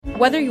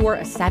Whether you're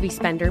a savvy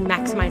spender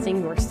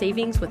maximizing your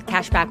savings with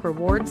cashback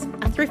rewards,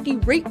 a thrifty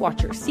rate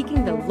watcher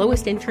seeking the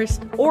lowest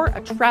interest, or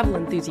a travel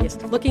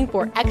enthusiast looking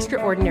for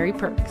extraordinary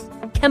perks,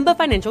 Kemba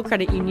Financial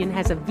Credit Union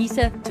has a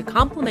visa to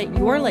complement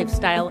your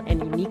lifestyle and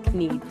unique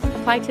needs.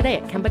 Apply today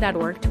at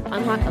Kemba.org to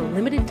unlock a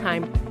limited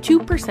time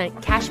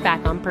 2% cash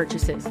back on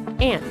purchases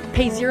and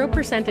pay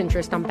 0%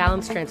 interest on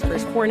balance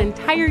transfers for an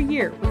entire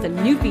year with a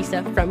new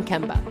visa from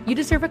Kemba. You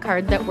deserve a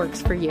card that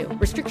works for you.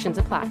 Restrictions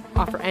apply.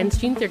 Offer ends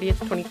June 30th,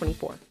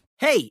 2024.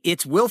 Hey,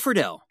 it's Will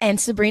Friedle. And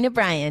Sabrina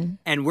Bryan.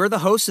 And we're the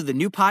hosts of the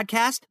new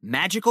podcast,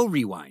 Magical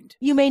Rewind.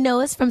 You may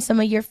know us from some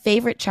of your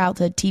favorite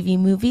childhood TV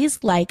movies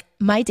like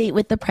My Date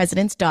with the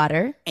President's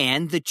Daughter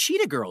and the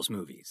Cheetah Girls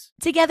movies.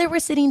 Together, we're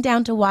sitting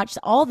down to watch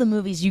all the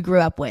movies you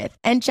grew up with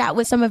and chat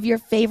with some of your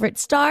favorite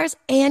stars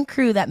and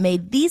crew that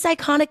made these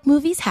iconic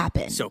movies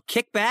happen. So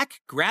kick back,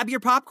 grab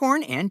your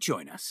popcorn, and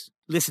join us.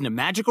 Listen to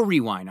Magical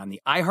Rewind on the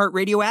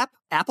iHeartRadio app,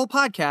 Apple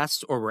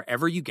Podcasts, or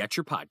wherever you get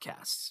your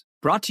podcasts.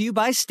 Brought to you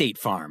by State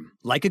Farm.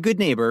 Like a good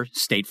neighbor,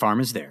 State Farm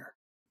is there.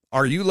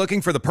 Are you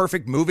looking for the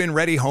perfect move-in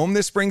ready home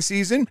this spring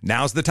season?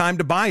 Now's the time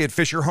to buy at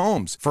Fisher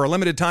Homes. For a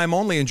limited time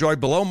only, enjoy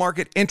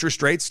below-market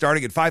interest rates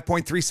starting at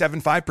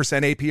 5.375%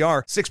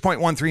 APR,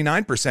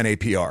 6.139%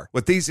 APR.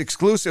 With these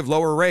exclusive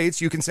lower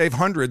rates, you can save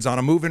hundreds on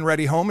a move-in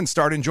ready home and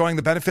start enjoying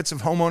the benefits of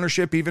home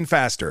ownership even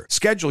faster.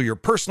 Schedule your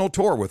personal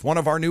tour with one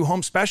of our new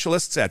home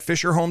specialists at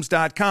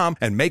FisherHomes.com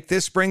and make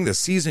this spring the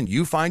season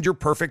you find your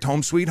perfect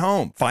home sweet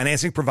home.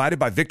 Financing provided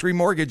by Victory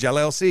Mortgage,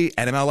 LLC,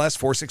 NMLS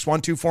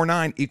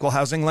 461249, Equal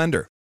Housing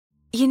Lender.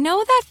 You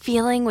know that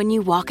feeling when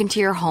you walk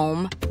into your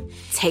home,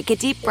 take a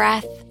deep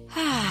breath,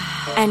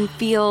 and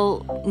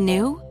feel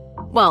new?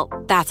 Well,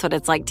 that's what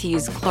it's like to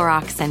use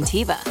Clorox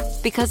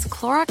Scentiva. Because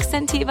Clorox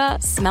Scentiva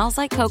smells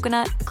like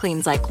coconut,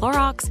 cleans like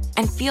Clorox,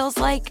 and feels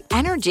like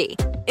energy.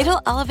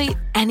 It'll elevate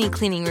any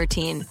cleaning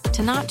routine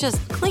to not just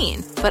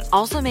clean, but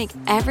also make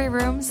every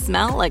room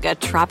smell like a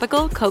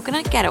tropical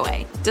coconut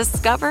getaway.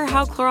 Discover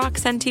how Clorox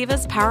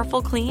Scentiva's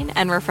powerful clean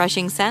and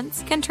refreshing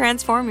scents can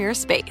transform your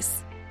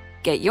space.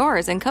 Get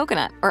yours in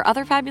coconut or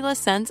other fabulous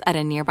scents at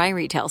a nearby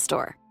retail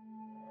store.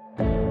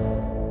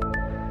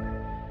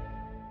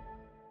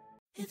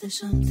 If there's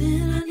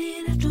something I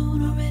need I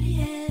don't already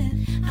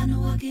have, I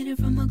know I'll get it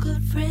from a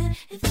good friend.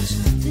 If there's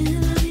something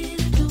I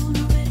need I don't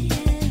already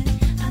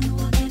have, I know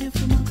I'll get it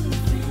from a good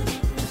friend.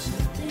 If there's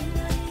something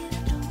I need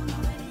I don't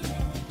already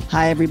have.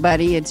 Hi,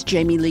 everybody. It's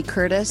Jamie Lee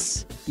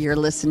Curtis. You're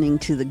listening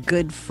to the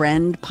Good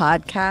Friend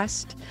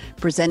podcast,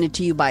 presented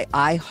to you by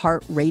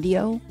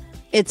iHeartRadio.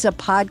 It's a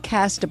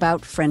podcast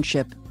about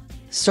friendship,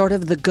 sort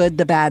of the good,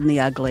 the bad, and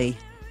the ugly,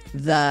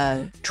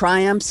 the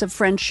triumphs of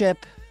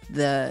friendship,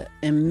 the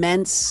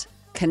immense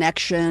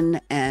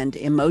connection and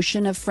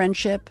emotion of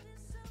friendship,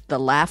 the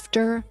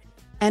laughter,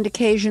 and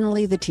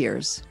occasionally the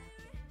tears.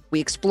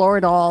 We explore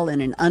it all in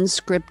an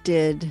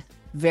unscripted,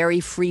 very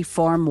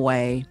free-form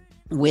way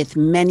with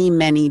many,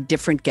 many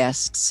different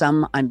guests.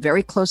 Some I'm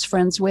very close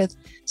friends with,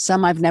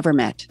 some I've never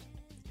met.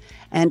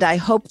 And I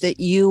hope that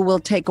you will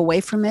take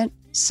away from it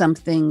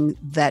something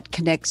that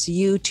connects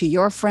you to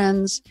your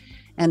friends,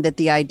 and that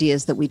the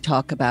ideas that we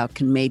talk about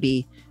can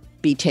maybe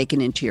be taken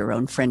into your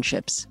own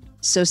friendships.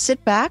 So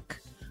sit back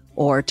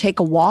or take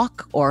a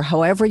walk or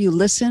however you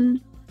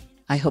listen.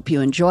 I hope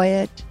you enjoy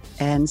it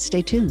and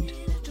stay tuned.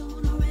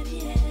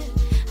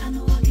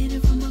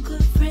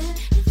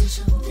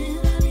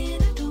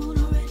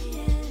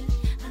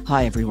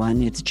 Hi,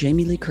 everyone. It's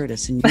Jamie Lee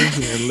Curtis, and you're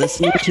here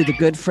listening to the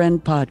Good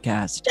Friend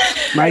podcast.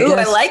 I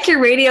like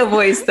your radio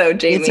voice, though,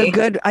 Jamie. It's a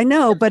good, I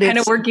know, but kind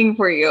of working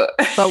for you.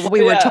 But what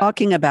we were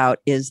talking about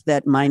is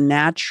that my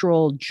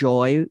natural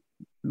joy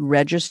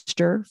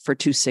register for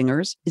two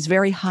singers is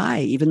very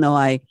high, even though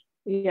I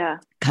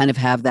kind of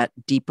have that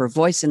deeper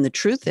voice. And the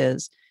truth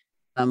is,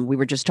 we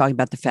were just talking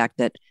about the fact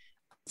that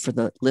for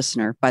the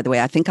listener, by the way,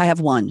 I think I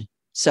have one.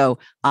 So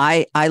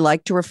I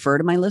like to refer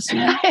to my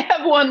listener. I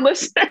have one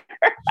listener.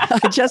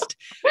 I just,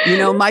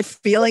 my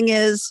feeling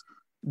is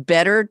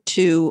better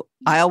to,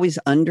 I always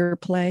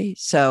underplay.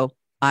 So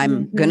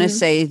I'm going to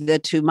say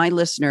that to my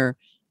listener,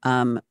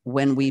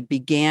 when we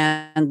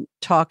began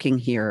talking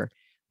here,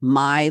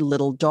 my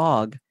little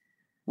dog,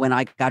 when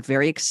I got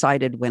very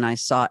excited when I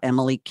saw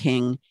Emily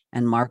King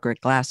and Margaret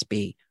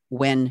Glaspie,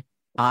 when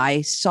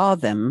I saw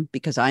them,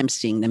 because I'm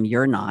seeing them,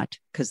 you're not,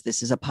 because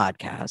this is a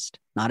podcast,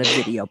 not a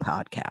video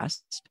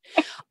podcast.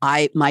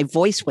 My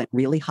voice went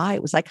really high.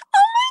 It was like, oh my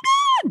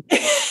God.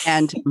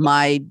 And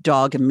my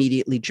dog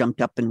immediately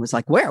jumped up and was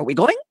like, where are we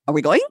going? Are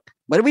we going?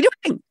 What are we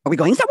doing? Are we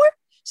going somewhere?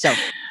 So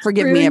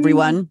forgive me,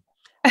 everyone.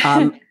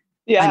 I'm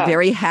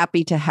very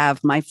happy to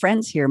have my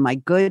friends here, my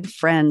good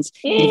friends,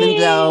 even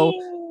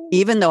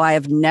though I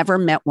have never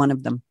met one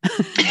of them.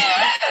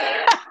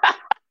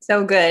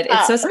 So good.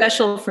 It's so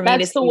special for me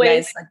to see you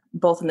guys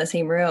both in the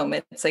same room.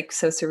 It's like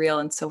so surreal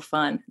and so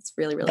fun. It's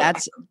really, really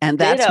awesome. And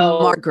that's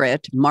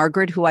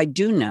Margaret, who I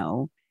do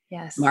know.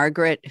 Yes.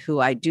 Margaret,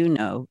 who I do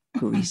know,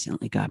 who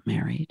recently got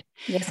married.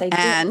 Yes, I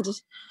do.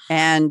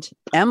 And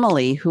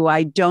Emily, who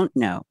I don't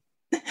know.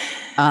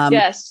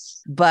 Yes.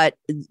 But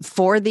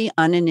for the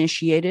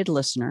uninitiated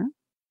listener,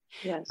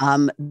 Yes.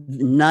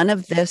 none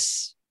of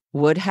this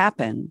would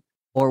happen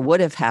or would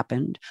have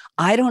happened.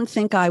 I don't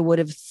think I would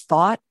have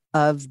thought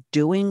of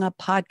doing a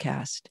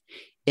podcast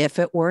if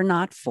it were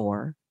not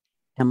for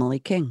Emily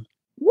King.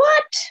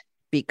 What?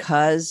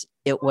 Because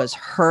it was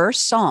her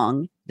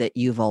song that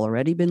you've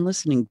already been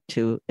listening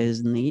to is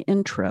in the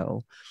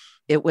intro.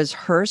 It was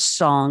her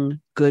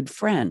song, Good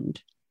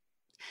Friend,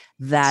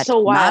 that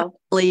not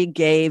only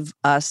gave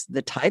us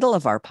the title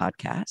of our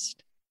podcast,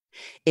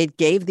 it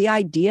gave the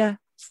idea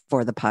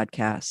for the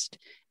podcast.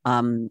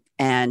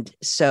 And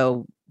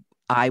so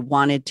I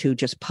wanted to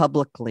just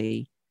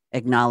publicly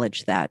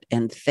acknowledge that.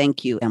 And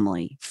thank you,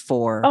 Emily,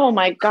 for. Oh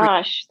my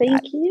gosh.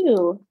 Thank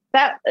you.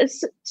 That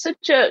is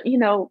such a,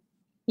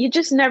 you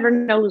just never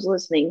know who's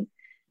listening.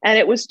 And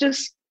it was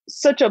just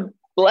such a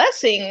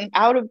blessing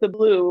out of the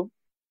blue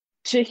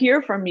to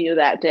hear from you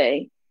that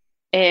day.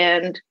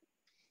 And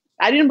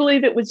I didn't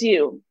believe it was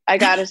you, I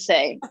gotta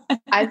say.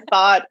 I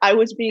thought I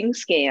was being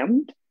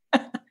scammed.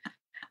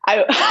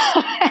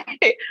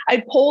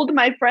 I polled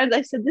my friends.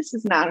 I said, this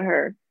is not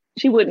her.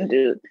 She wouldn't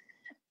do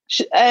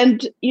it.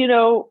 And,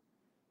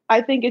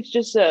 I think it's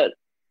just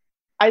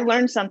I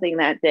learned something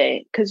that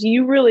day because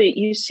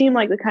you seem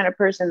like the kind of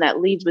person that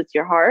leads with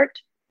your heart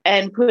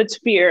and puts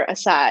fear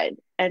aside.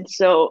 And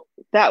so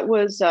that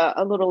was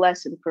a little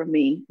lesson for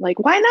me. Like,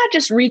 why not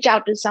just reach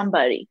out to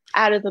somebody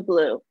out of the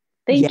blue?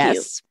 Thank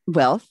you.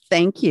 Well,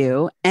 thank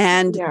you.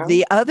 And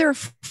the other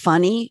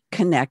funny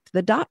connect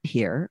the dot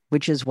here,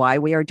 which is why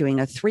we are doing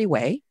a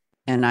 3-way.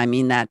 And I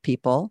mean that,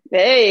 people.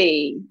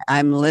 Hey,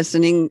 I'm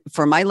listening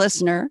for my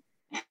listener.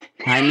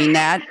 I mean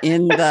that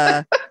in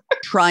the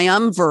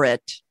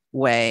triumvirate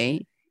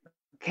way,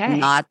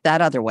 not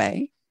that other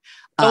way.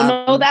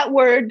 Don't know that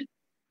word.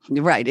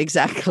 Right,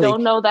 exactly.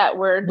 Don't know that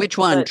word. Which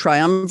one?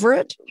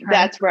 Triumvirate?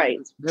 That's right.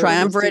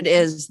 Triumvirate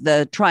is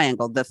the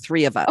triangle, the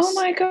three of us. Oh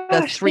my gosh.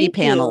 The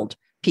 3-paneled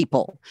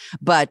people.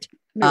 But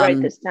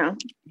write this down.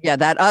 Yeah,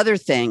 that other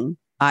thing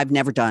I've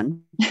never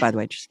done, by the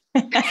way. Just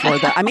for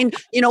that. I mean,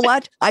 you know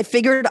what? I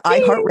figured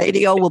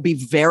iHeartRadio will be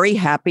very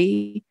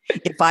happy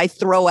if I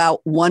throw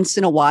out once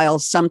in a while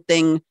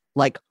something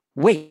like,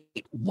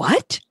 wait,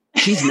 what?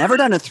 She's never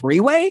done a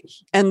 3-way,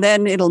 and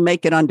then it'll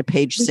make it onto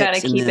page 6. We got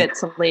to keep it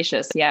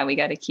salacious. Yeah, we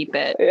got to keep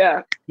it.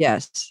 Yeah.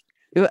 Yes,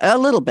 a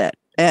little bit.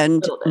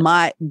 And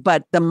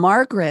but the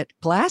Margaret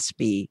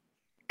Glaspie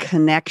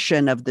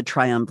connection of the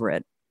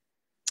triumvirate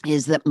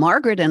is that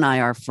Margaret and I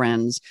are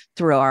friends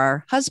through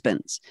our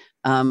husbands.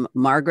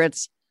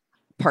 Margaret's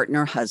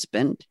partner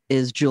husband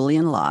is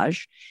Julian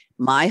Lage.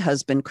 My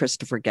husband,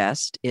 Christopher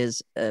Guest,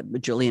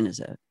 Julian is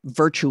a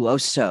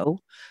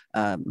virtuoso,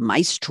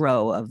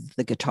 maestro of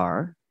the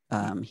guitar.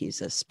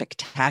 He's a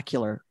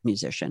spectacular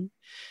musician,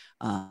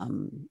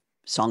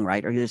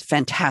 songwriter. He's a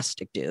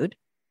fantastic dude.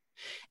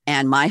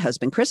 And my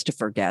husband,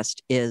 Christopher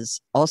Guest,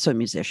 is also a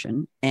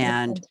musician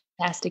and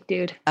fantastic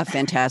dude. A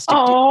fantastic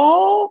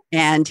dude.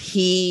 And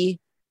he,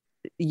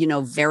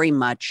 very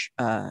much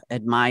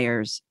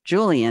admires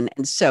Julian.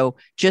 And so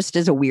just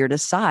as a weird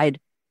aside,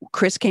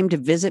 Chris came to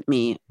visit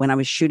me when I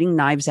was shooting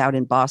Knives Out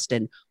in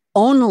Boston,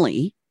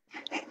 only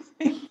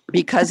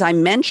because I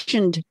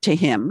mentioned to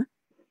him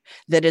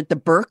that at the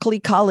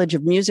Berklee College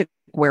of Music,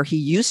 where he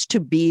used to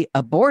be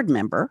a board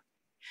member,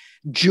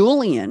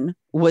 Julian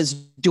was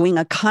doing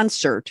a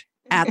concert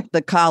at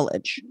the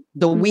college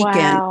the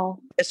weekend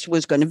this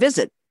was going to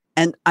visit.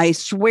 And I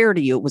swear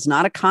to you, it was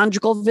not a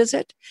conjugal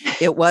visit.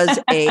 It was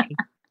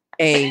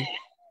a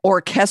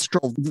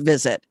orchestral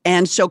visit.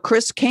 And so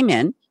Chris came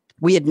in.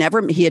 He had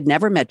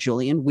never met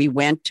Julian. We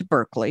went to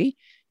Berklee.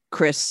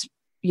 Chris,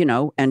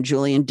 and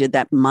Julian did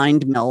that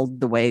mind meld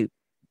the way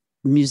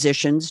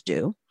musicians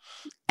do.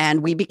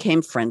 And we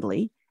became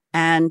friendly.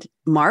 And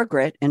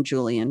Margaret and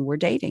Julian were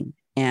dating.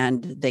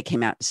 And they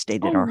came out and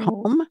stayed at our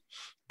home.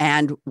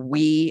 And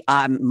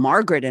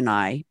Margaret and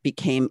I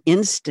became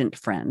instant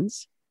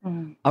friends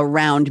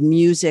around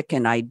music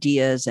and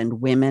ideas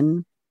and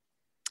women.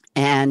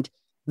 And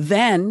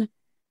then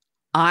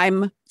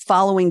I'm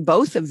following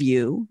both of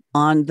you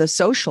on the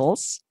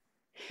socials.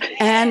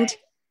 And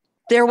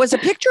there was a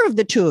picture of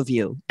the two of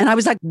you. And I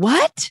was like,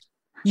 what?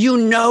 You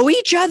know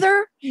each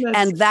other?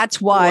 And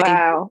that's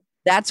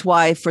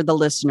why for the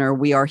listener,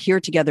 we are here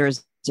together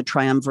as a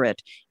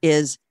triumvirate,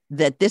 is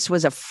that this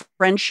was a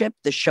friendship.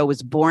 The show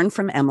was born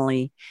from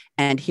Emily.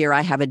 And here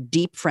I have a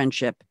deep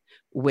friendship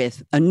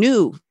with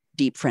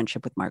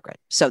Margaret.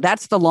 So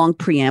that's the long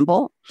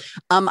preamble.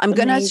 I'm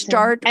going to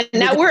start. And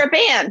now we're a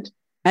band.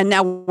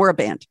 Yeah, we're a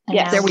band.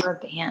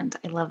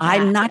 I love that.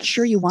 I'm not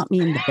sure you want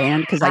me in the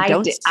band because I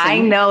don't. I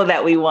know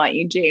that we want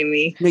you,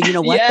 Jamie. No, you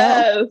know what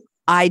though?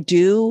 I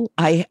do.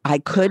 I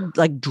could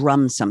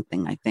drum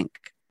something, I think.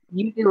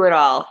 You do it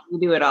all.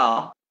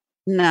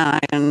 No, I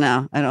don't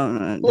know.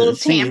 A little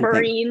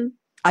tambourine.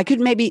 I could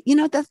maybe,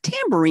 the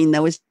tambourine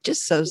though is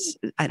just so,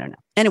 I don't know.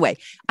 Anyway,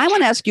 I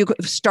want to ask you,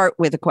 start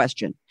with a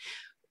question.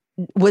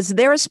 Was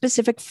there a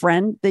specific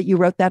friend that you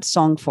wrote that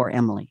song for,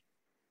 Emily?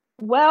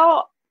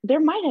 Well, there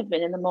might have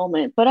been in the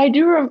moment, but I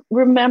do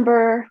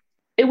remember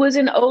it was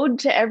an ode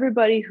to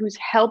everybody who's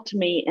helped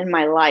me in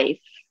my life,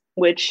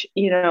 which,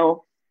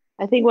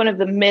 I think one of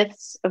the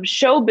myths of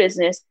show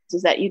business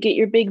is that you get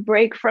your big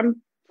break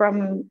from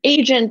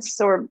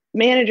agents or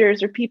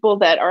managers or people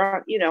that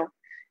are,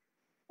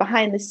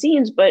 behind the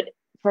scenes. But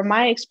from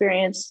my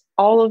experience,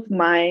 all of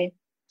my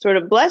sort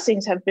of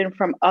blessings have been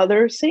from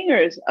other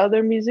singers,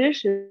 other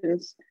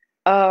musicians.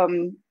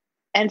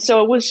 And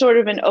so it was sort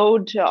of an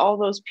ode to all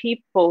those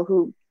people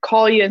who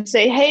call you and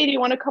say, hey, do you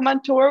want to come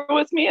on tour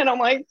with me? And I'm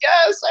like,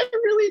 yes, I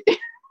really do.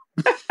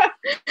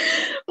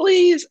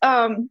 Please.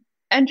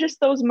 And just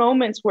those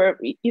moments where,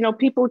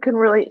 people can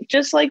really,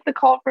 just like the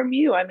call from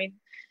you. I mean,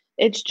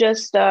 it's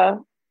just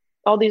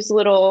all these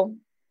little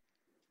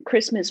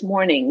Christmas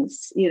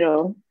mornings,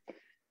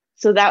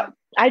 so that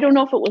I don't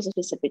know if it was a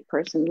specific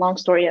person. Long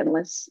story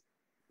endless.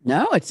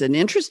 No, it's an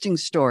interesting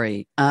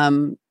story.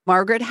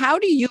 Margaret, how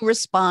do you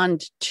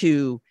respond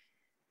to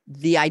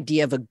the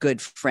idea of a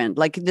good friend?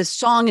 Like, this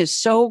song is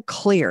so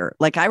clear.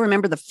 Like, I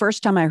remember the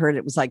first time I heard it,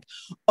 it was like,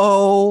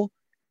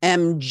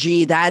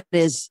 OMG, that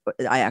is,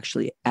 I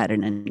actually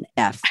added an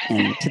F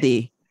into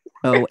the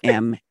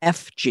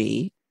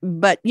OMFG.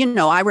 But,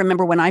 I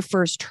remember when I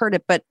first heard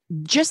it, but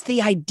just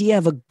the idea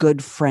of a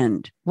good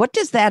friend, what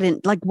does that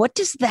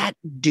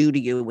do to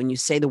you when you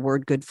say the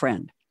word good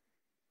friend?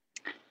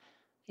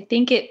 I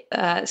think it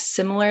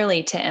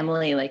similarly to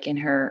Emily, like in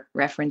her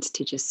reference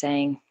to just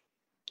saying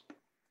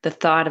the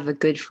thought of a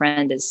good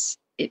friend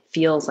it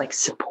feels like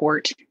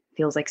support,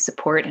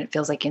 and it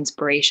feels like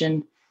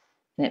inspiration,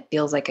 and it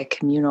feels like a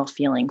communal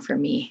feeling for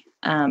me.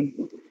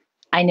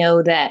 I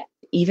know that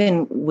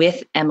even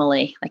with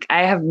Emily, like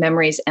I have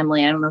memories,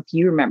 Emily, I don't know if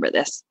you remember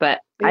this,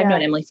 but I've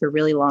known Emily for a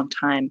really long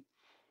time,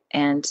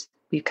 and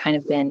we've kind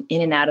of been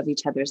in and out of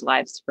each other's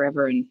lives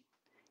forever. And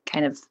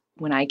kind of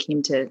when I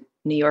came to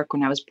New York,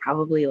 when I was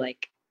probably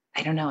like,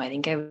 I don't know, I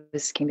think came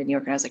to New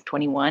York when I was like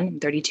 21, I'm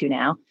 32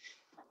 now.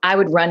 I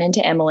would run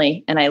into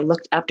Emily and I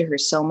looked up to her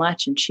so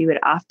much, and she would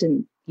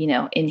often,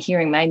 in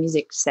hearing my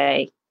music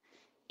say,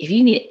 if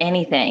you need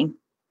anything,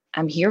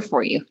 I'm here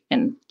for you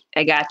and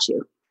I got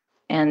you.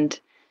 And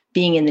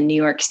being in the New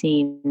York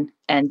scene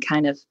and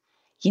kind of,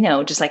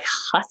 just like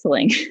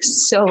hustling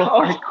so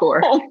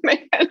hardcore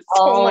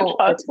all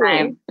the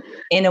time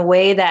in a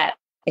way that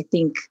I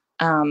think,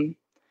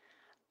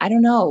 I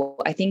don't know.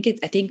 I think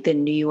the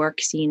New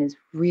York scene is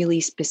really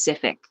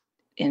specific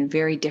and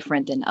very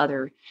different than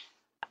other,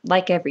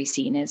 like every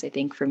scene is, I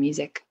think, for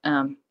music.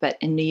 But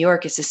in New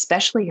York, it's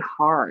especially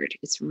hard.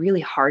 It's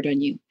really hard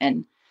on you.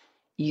 And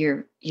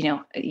you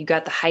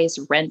got the highest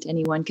rent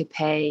anyone could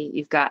pay.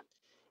 You've got,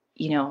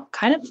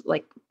 kind of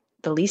like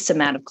the least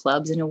amount of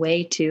clubs in a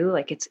way too.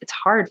 Like it's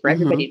hard for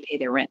everybody to pay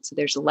their rent. So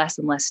there's less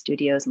and less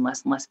studios and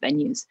less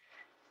venues.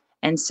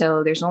 And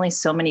so there's only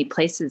so many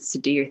places to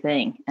do your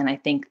thing. And I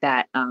think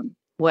that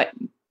what,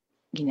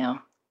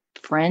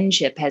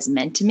 friendship has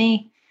meant to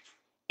me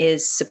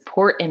is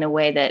support in a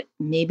way that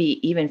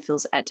maybe even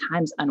feels at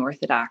times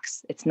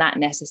unorthodox. It's not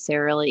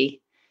necessarily,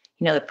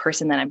 the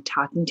person that I'm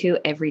talking to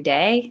every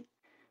day,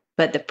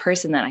 but the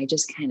person that I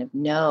just kind of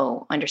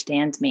know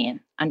understands me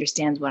and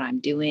understands what I'm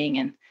doing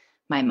and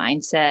my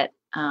mindset.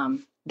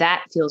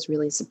 That feels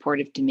really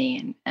supportive to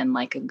me and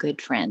like a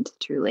good friend,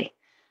 truly.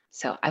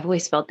 So I've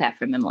always felt that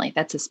from Emily.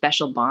 That's a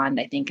special bond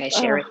I think I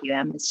share with you,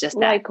 Em. It's just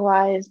that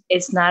likewise.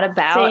 It's not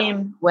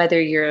about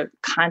whether you're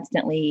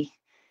constantly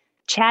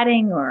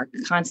chatting or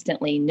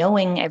constantly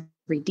knowing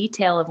every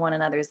detail of one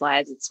another's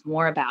lives. It's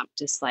more about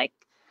just like,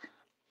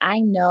 I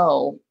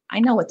know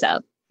what's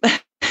up.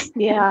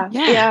 Yeah.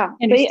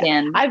 I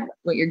understand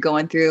what you're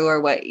going through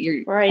or what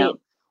you're,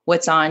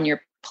 what's on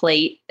your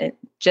plate.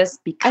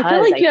 Just because I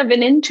feel like you have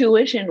an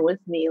intuition with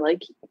me.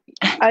 Like,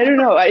 I don't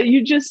know.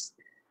 You just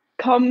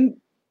come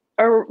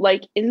or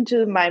like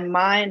into my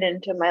mind,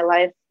 into my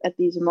life at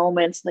these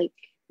moments, like,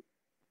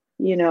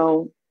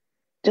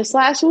 just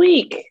last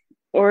week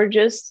or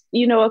just,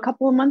 a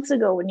couple of months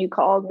ago when you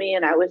called me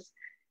and I was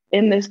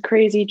in this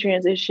crazy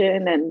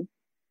transition. And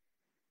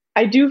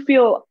I do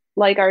feel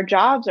like our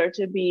jobs are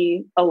to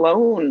be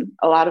alone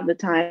a lot of the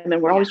time.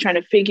 And we're always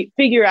trying to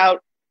figure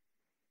out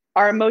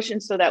our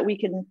emotions so that we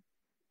can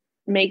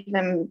make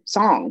them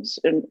songs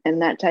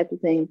and that type of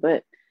thing.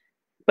 But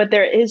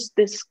there is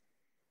this,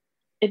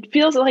 it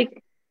feels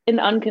like an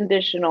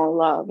unconditional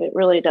love. It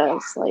really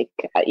does. Like,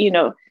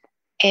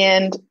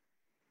 and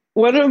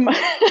one of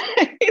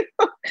my,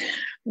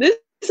 this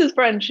is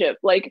friendship,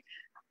 like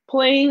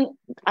playing,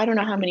 I don't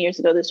know how many years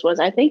ago this was.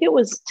 I think it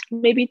was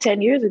maybe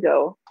 10 years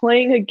ago,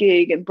 playing a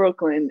gig in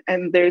Brooklyn,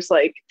 and there's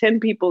like 10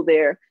 people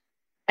there.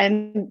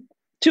 And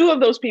 2 of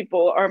those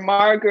people are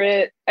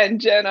Margaret and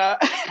Jenna.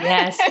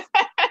 Yes.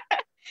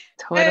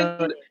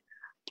 Totally.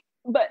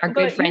 But our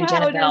good friend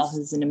Jenna Bell,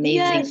 who's an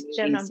amazing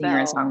singer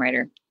and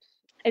songwriter.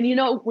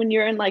 And when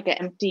you're in like an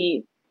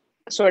empty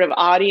sort of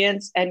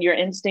audience and your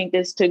instinct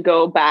is to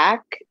go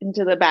back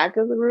into the back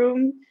of the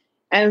room,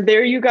 and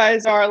there you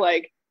guys are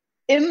like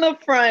in the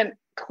front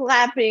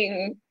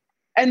clapping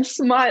and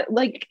smile,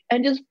 like,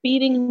 and just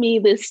feeding me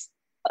this.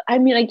 I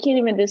mean, I can't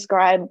even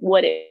describe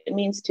what it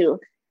means to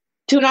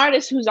to an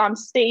artist who's on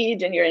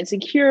stage and you're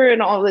insecure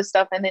and all this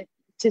stuff, and then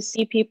to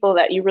see people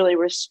that you really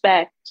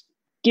respect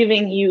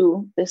giving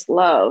you this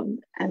love,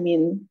 I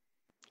mean,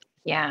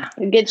 Yeah.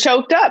 you get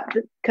choked up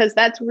because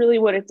that's really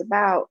what it's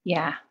about.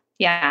 Yeah.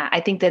 Yeah. I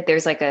think that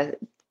there's like to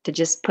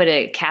just put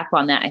a cap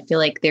on that, I feel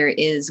like there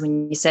is,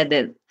 when you said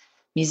that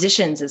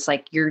musicians, it's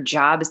like your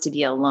job is to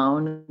be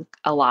alone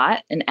a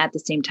lot. And at the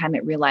same time,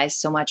 it relies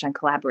so much on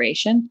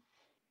collaboration.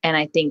 And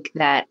I think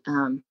that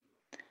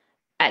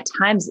at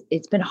times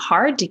it's been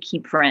hard to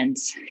keep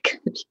friends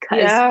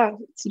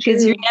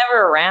because you're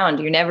never around,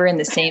 you're never in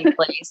the same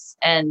place.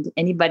 And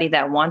anybody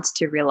that wants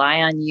to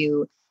rely on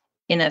you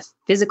in a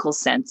physical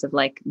sense of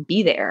like,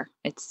 be there,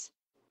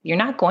 you're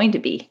not going to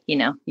be,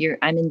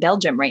 I'm in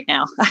Belgium right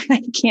now.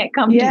 I can't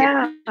come to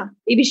your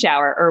baby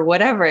shower or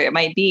whatever it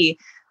might be.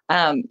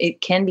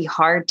 It can be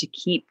hard to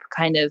keep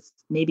kind of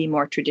maybe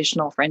more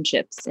traditional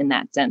friendships in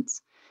that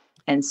sense.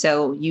 And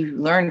so you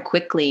learn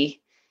quickly,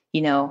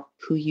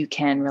 who you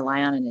can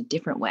rely on in a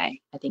different way,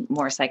 I think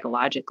more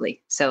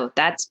psychologically. So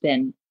that's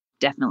been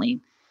definitely,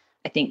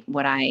 I think,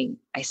 what I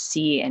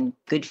see and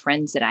good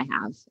friends that I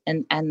have.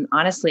 And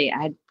honestly,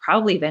 I'd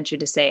probably venture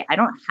to say, I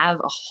don't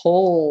have a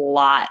whole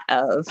lot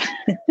of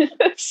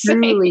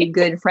truly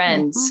good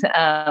friends.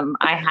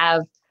 I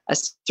have a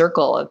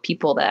circle of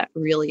people that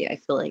really, I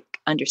feel like,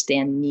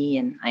 understand me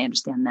and I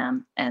understand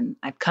them. And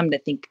I've come to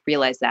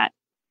realize that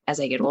as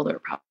I get older,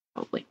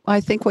 probably. Well,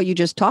 I think what you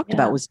just talked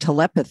about was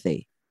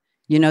telepathy.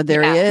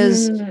 There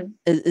is,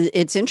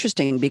 it's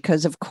interesting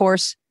because of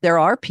course there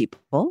are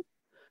people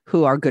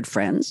who are good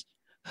friends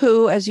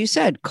who, as you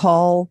said,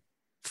 call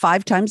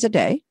 5 times a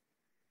day,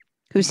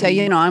 who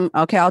say, I'm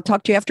okay, I'll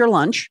talk to you after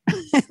lunch.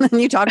 And then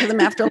you talk to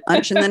them after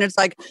lunch. And then it's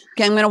like,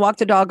 okay, I'm going to walk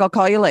the dog. I'll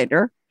call you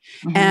later.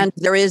 Mm-hmm. And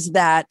there is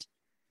that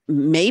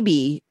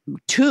maybe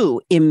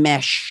too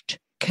enmeshed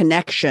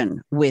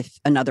connection with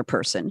another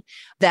person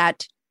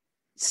that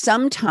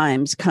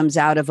sometimes comes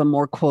out of a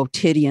more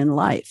quotidian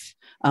life,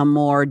 a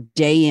more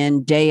day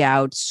in, day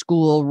out,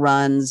 school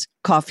runs,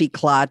 coffee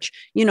clutch.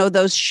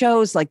 Those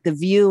shows like The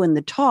View and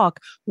The Talk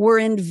were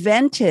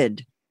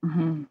invented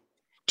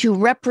to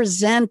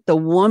represent the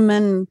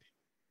woman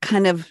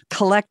kind of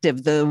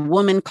collective, the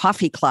woman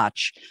coffee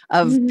clutch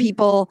of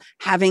people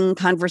having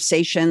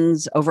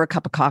conversations over a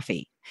cup of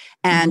coffee.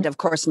 And of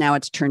course, now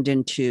it's turned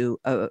into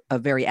a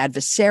very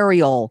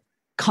adversarial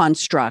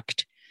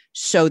construct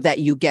so that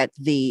you get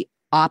the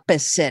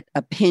opposite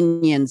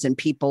opinions and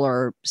people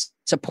are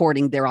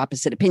supporting their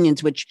opposite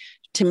opinions, which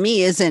to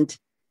me isn't,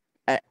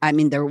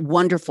 they're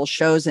wonderful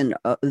shows and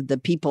the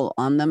people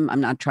on them.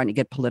 I'm not trying to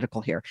get political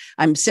here.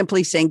 I'm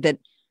simply saying that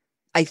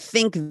I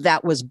think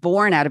that was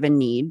born out of a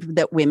need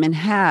that women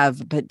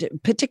have, but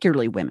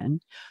particularly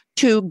women,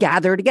 to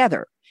gather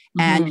together.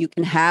 And you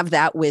can have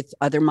that with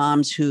other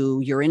moms who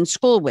you're in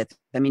school with.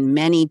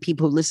 Many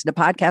people who listen to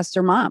podcasts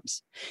are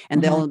moms,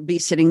 and they'll be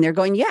sitting there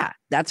going, yeah,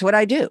 that's what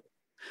I do.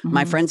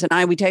 My friends and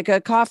I, we take a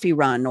coffee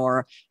run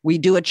or we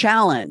do a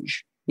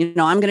challenge. I'm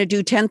going to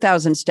do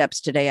 10,000 steps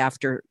today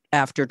after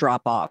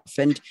drop off.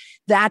 And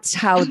that's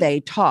how they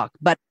talk.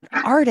 But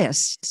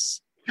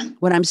artists,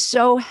 what I'm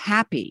so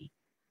happy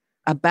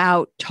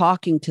about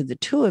talking to the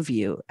two of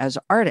you as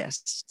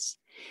artists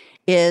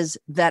is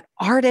that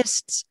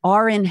artists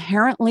are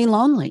inherently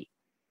lonely.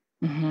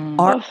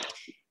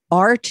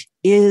 Art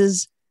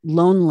is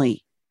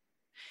lonely.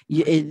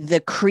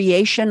 The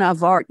creation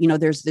of art,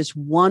 there's this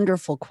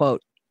wonderful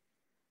quote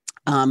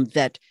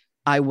that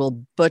I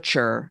will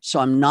butcher, so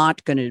I'm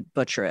not going to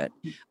butcher it,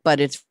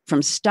 but it's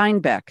from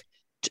Steinbeck.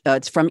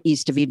 It's from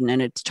East of Eden,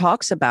 and it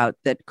talks about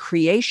that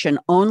creation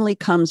only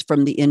comes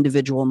from the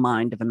individual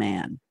mind of a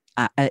man.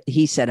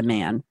 He said a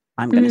man,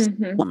 I'm going to say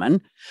a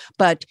woman,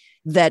 but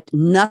that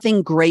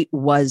nothing great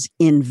was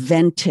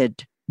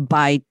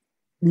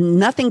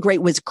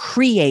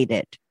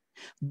created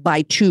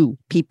by two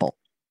people,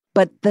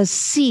 but the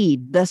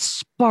seed, the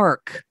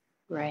spark,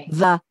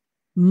 the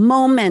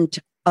moment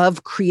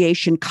of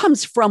creation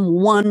comes from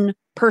one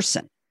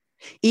person.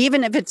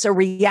 Even if it's a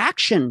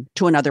reaction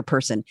to another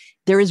person,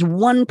 there is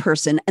one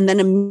person and then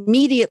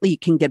immediately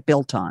can get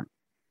built on.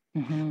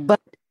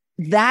 But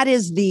that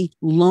is the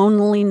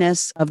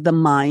loneliness of the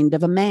mind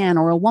of a man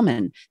or a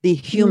woman, the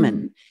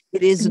human.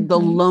 It is the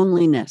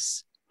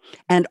loneliness.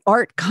 And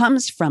art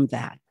comes from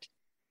that.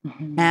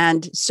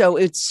 And so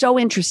it's so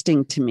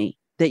interesting to me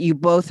that you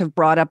both have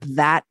brought up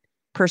that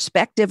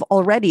perspective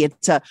already.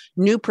 It's a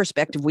new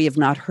perspective we have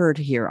not heard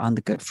here on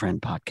the Good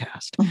Friend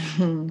podcast.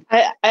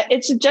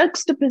 It's a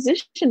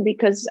juxtaposition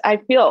because I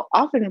feel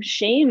often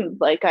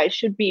shamed, like I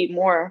should be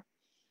more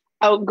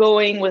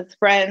outgoing with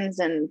friends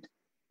and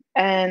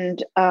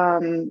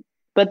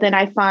but then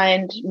I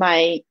find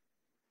my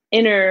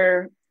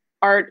inner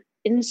art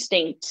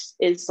instinct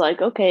is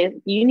like, okay,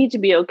 you need to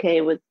be okay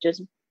with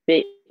just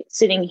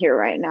sitting here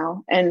right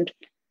now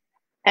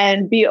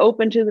and be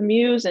open to the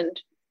muse.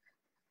 And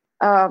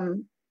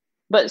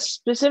but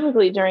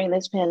specifically during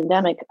this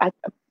pandemic, I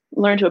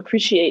learned to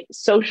appreciate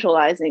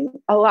socializing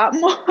a lot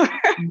more.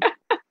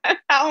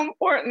 How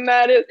important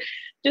that is.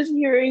 Just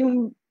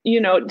hearing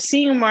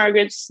seeing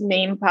Margaret's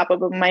name pop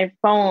up on my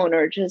phone,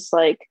 or just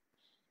like,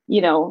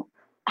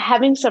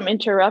 having some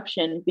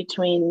interruption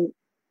between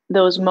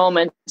those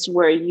moments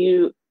where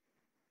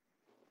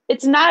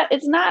it's not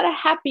a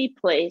happy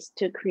place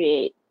to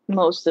create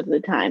most of the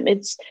time.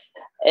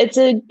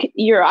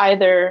 You're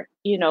either,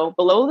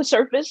 below the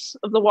surface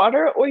of the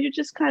water, or you're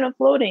just kind of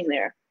floating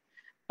there,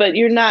 but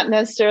you're not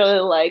necessarily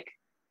like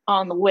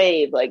on the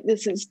wave. Like,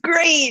 this is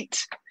great.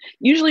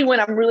 Usually when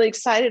I'm really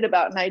excited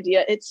about an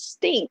idea, it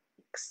stinks.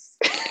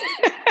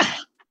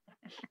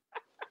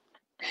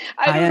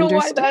 I don't know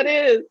why that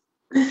is.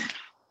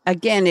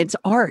 Again, it's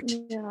art.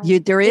 Yeah.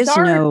 There is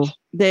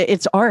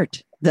it's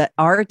art. The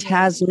art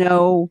has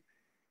no,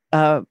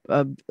 there's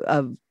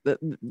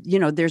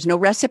no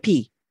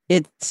recipe.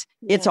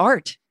 It's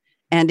art,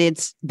 and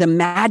it's the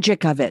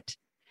magic of it.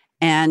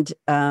 And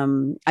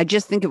I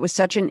just think it was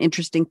such an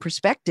interesting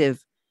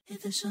perspective.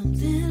 If there's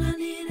something I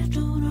need, I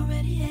don't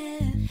already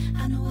have.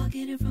 I know I'll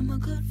get it from a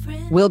good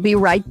friend. We'll be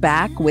right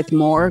back with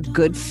more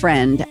Good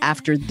Friend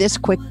after this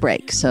quick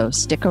break, so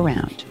stick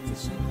around. If there's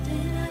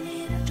something I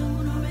need, I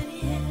don't already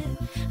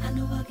have. I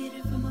know I'll get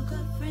it from a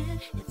good friend.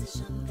 If there's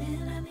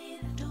something I need,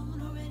 I don't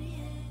already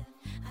have.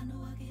 I know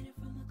I'll get it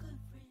from a good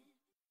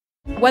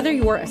friend. Whether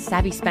you're a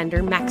savvy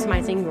spender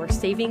maximizing your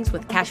savings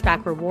with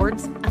cashback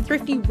rewards, a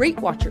thrifty rate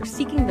watcher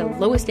seeking the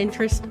lowest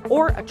interest,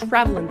 or a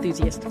travel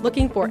enthusiast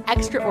looking for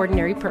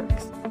extraordinary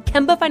perks,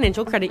 Kemba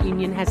Financial Credit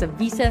Union has a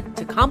visa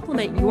to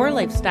complement your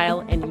lifestyle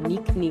and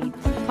unique needs.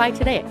 Apply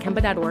today at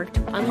Kemba.org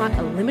to unlock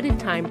a limited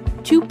time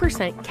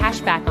 2%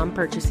 cash back on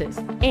purchases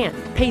and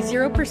pay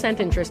 0%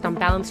 interest on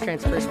balance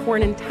transfers for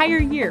an entire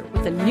year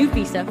with a new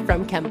visa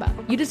from Kemba.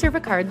 You deserve a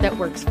card that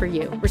works for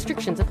you.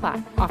 Restrictions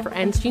apply. Offer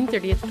ends June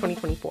 30th,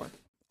 2024.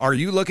 Are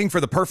you looking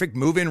for the perfect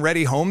move-in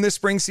ready home this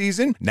spring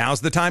season?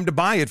 Now's the time to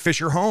buy at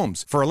Fisher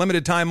Homes. For a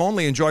limited time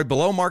only, enjoy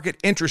below-market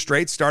interest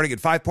rates starting at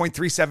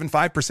 5.375%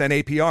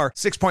 APR,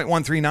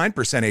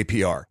 6.139%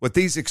 APR. With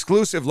these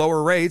exclusive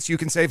lower rates, you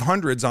can save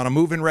hundreds on a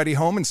move-in ready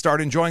home and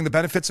start enjoying the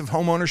benefits of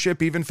home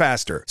ownership even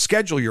faster.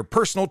 Schedule your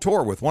personal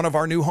tour with one of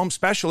our new home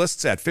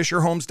specialists at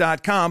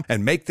FisherHomes.com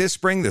and make this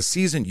spring the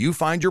season you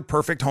find your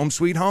perfect home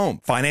sweet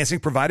home. Financing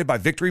provided by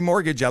Victory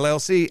Mortgage,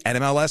 LLC,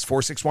 NMLS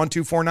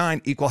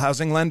 461249, Equal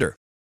Housing Lender.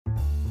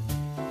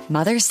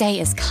 Mother's Day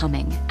is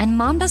coming, and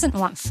Mom doesn't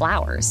want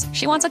flowers.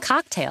 She wants a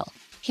cocktail.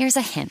 Here's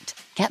a hint.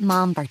 Get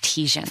Mom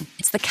Bartesian.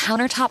 It's the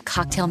countertop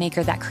cocktail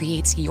maker that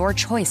creates your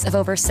choice of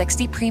over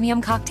 60 premium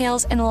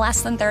cocktails in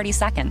less than 30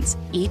 seconds,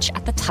 each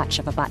at the touch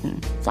of a button.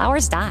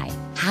 Flowers die.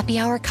 Happy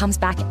Hour comes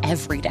back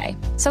every day.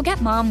 So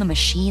get Mom the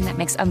machine that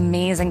makes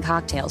amazing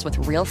cocktails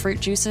with real fruit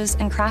juices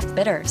and craft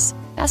bitters.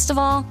 Best of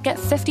all, get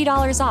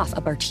 $50 off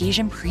a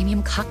Bartesian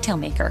premium cocktail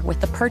maker with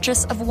the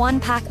purchase of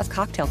 1 pack of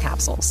cocktail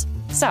capsules.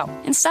 So,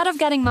 instead of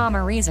getting Mom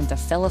a reason to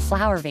fill a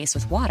flower vase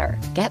with water,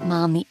 get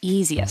Mom the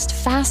easiest,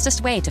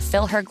 fastest way to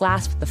fill her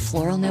glass with the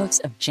floral notes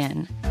of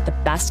gin. The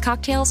best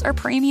cocktails are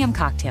premium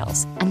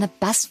cocktails, and the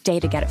best day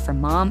to get it for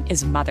Mom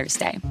is Mother's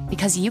Day,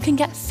 because you can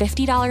get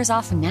 $50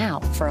 off now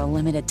for a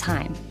limited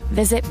time.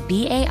 Visit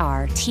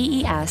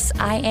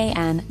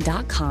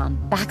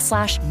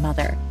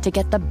BARTESIAN.com/mother to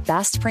get the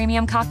best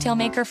premium cocktail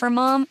maker for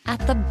Mom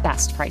at the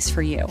best price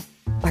for you.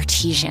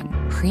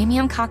 Bartesian,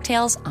 premium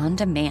cocktails on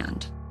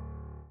demand.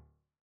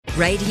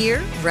 Right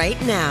here, right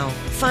now.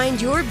 Find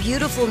your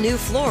beautiful new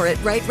floor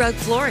at Right Rug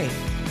Flooring.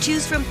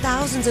 Choose from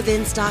thousands of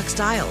in-stock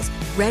styles,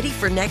 ready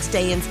for next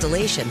day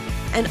installation,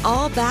 and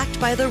all backed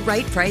by the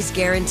right price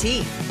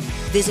guarantee.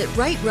 Visit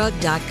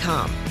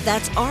rightrug.com.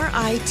 That's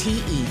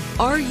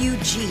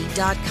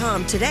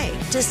RITERUG.com today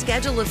to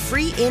schedule a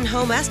free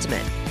in-home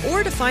estimate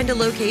or to find a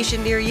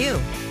location near you.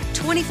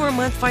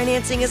 24-month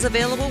financing is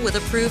available with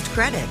approved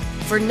credit.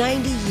 For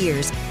 90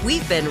 years,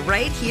 we've been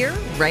right here,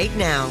 right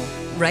now.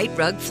 Right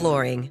Rug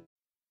Flooring.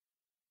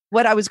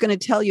 What I was going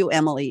to tell you,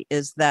 Emily,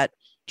 is that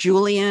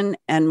Julian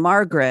and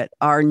Margaret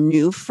are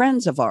new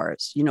friends of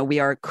ours. We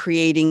are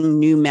creating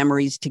new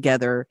memories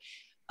together.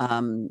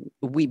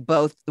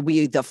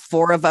 The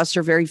four of us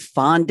are very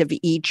fond of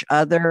each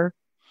other.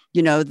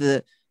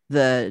 The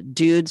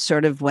dudes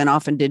sort of went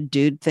off and did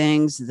dude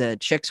things. The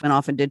chicks went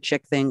off and did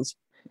chick things.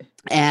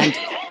 And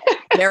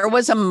there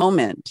was a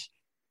moment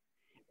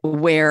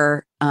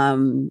where I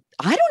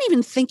don't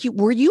even think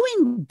were you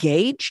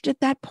engaged at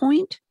that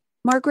point,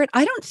 Margaret?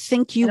 I don't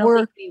think you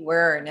were. We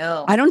were,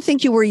 no. I don't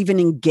think you were even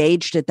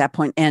engaged at that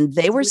point. And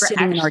they were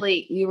sitting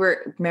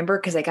remember,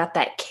 because I got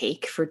that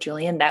cake for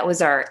Julian. That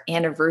was our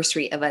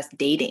anniversary of us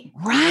dating.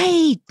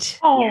 Right.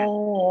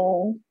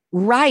 Oh,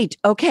 right.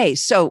 Okay.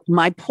 So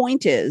my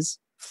point is,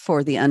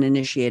 for the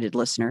uninitiated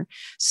listener,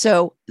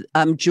 so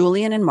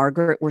Julian and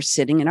Margaret were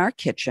sitting in our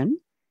kitchen,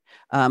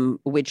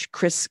 which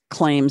Chris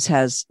claims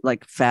has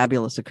like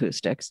fabulous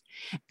acoustics,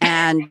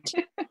 and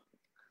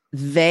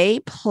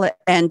they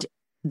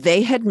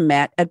had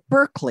met at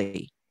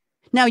Berkeley.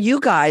 Now, you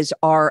guys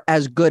are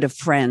as good of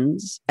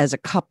friends as a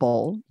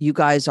couple. You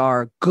guys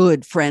are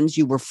good friends.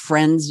 You were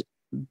friends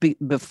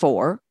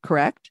before,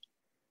 correct?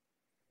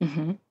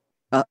 Mm-hmm.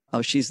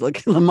 She's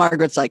looking.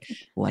 Margaret's like,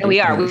 what? We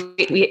are.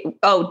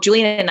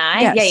 Julian and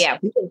I. Yes. Yeah.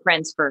 We've been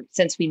friends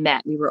since we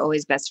met. We were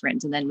always best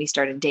friends, and then we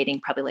started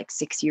dating probably like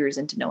 6 years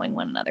into knowing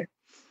one another.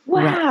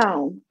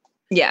 Wow.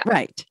 Yeah.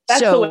 Right. That's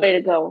so the way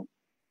to go.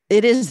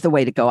 it is the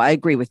way to go. I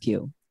agree with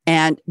you.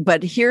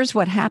 But here's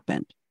what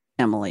happened,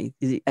 Emily.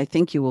 I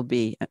think you will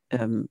be,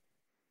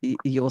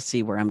 you will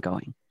see where I'm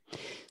going.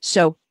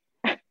 So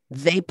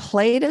they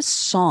played a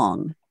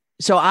song.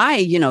 So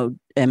I,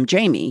 am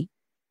Jamie.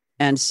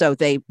 And so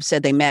they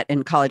said they met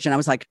in college, and I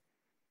was like,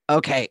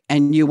 okay.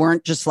 And you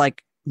weren't just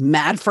like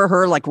mad for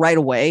her, like right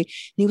away. And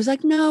he was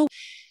like, no.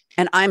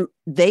 And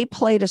they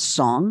played a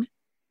song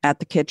at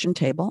the kitchen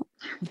table,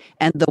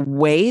 and the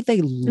way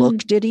they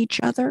looked at each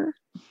other.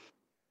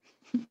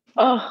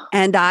 Oh.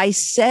 And I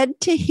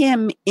said to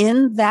him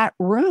in that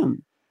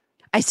room,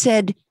 I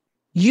said,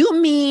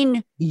 you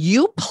mean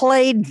you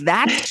played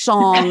that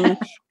song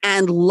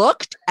and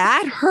looked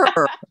at her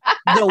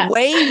the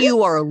way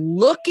you are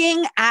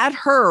looking at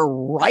her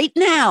right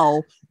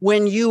now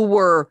when you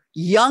were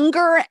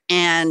younger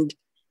and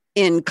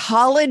in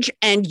college,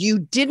 and you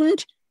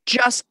didn't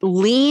just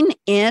lean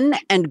in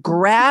and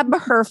grab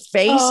her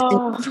face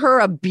and give her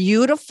a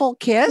beautiful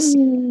kiss?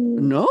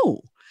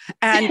 No.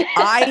 And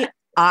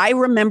I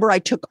remember I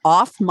took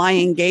off my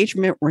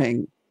engagement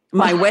ring,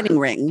 my wedding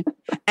ring,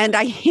 and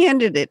I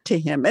handed it to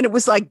him. And it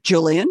was like,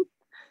 Julian,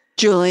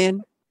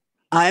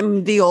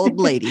 I'm the old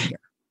lady here.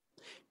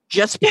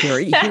 Just here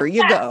you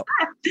go.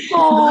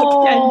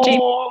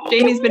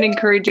 Jamie's been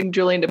encouraging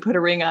Julian to put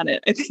a ring on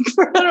it, I think.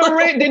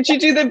 Did you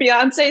do the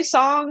Beyonce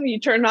song? You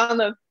turn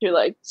on you're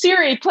like,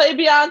 Siri, play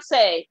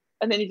Beyonce.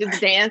 And then you did the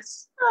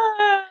dance.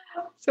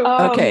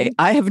 Okay.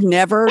 I have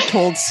never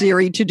told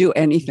Siri to do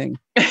anything.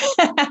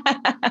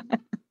 I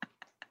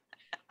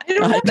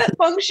don't have that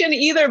function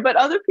either, but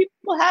other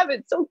people have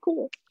it. So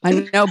cool.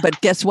 I know, but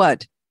guess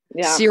what?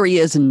 Yeah. Siri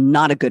is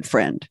not a good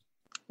friend.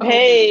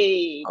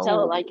 Hey,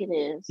 tell it like it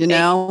is.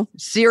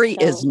 Siri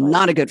is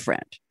not a good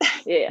friend.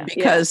 Yeah.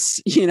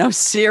 Because,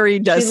 Siri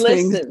does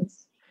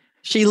things.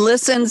 She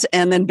listens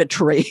and then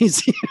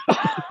betrays you.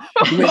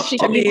 She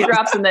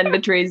drops and then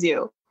betrays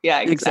you. Yeah,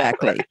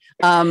 exactly.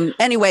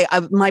 Anyway,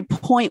 my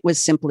point was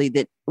simply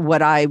that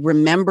what I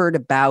remembered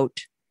about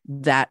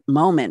that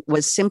moment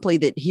was simply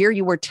that here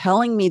you were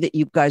telling me that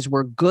you guys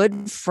were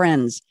good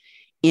friends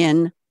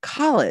in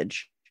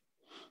college,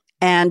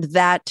 and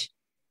that,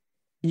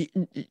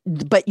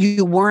 but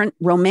you weren't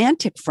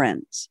romantic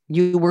friends.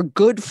 You were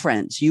good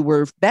friends. You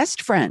were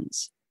best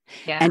friends.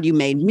 Yeah. And you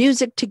made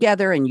music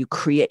together, and you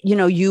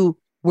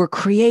were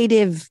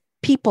creative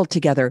people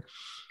together.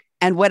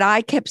 And what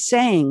I kept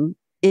saying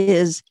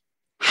is,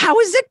 how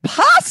is it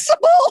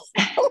possible?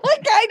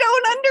 Like, I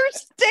don't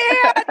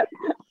understand.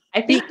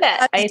 I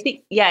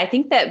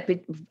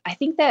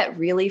think that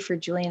really for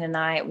Julian and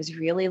I, it was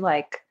really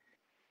like,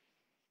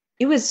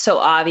 it was so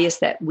obvious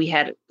that we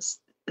had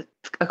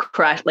a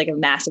crush, like a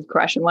massive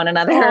crush on one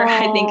another,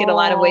 I think in a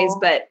lot of ways.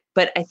 But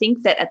I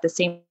think that at the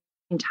same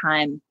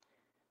time,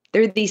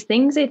 there are these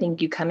things I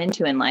think you come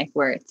into in life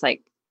where it's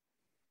like,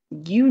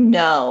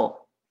 this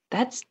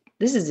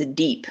is a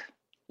deep,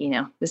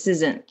 this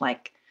isn't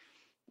like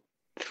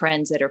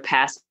friends that are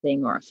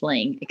passing or a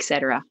fling,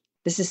 etc.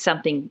 This is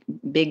something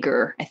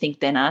bigger, I think,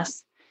 than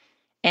us.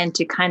 And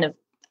to kind of,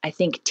 I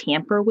think,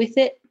 tamper with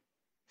it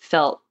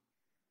felt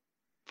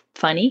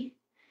funny.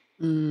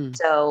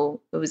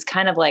 So it was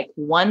kind of like,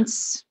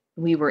 once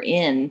we were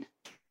in,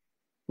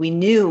 we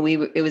knew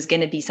it was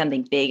going to be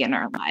something big in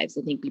our lives.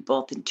 I think we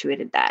both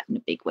intuited that in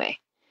a big way.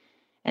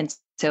 And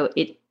so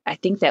I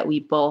think that we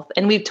both,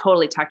 and we've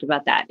totally talked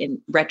about that in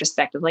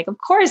retrospective, like, of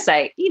course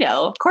I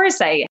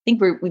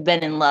think we've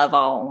been in love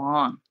all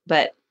along,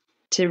 but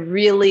to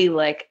really,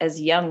 like, as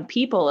young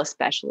people,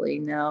 especially,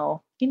 we're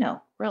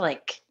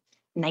like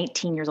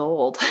 19 years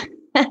old,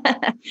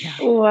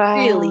 Wow.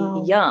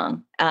 really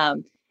young.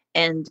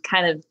 And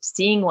kind of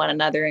seeing one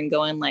another and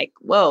going like,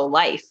 whoa,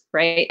 life,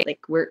 right? Like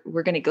we're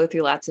going to go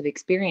through lots of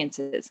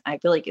experiences. I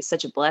feel like it's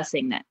such a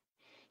blessing that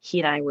he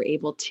and I were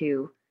able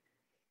to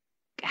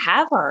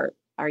have our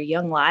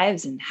young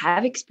lives and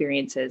have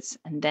experiences,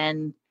 and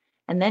then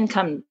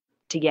come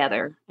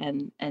together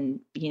and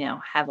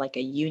have like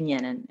a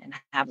union and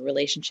have a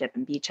relationship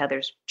and be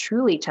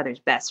truly each other's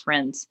best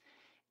friends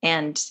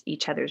and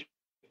each other's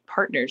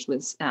partners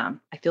was, I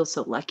feel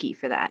so lucky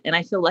for that. And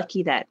I feel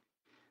lucky that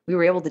we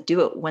were able to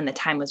do it when the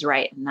time was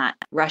right and not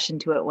rush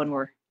into it when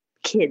we're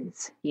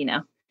kids,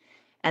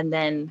 and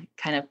then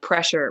kind of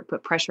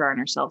put pressure on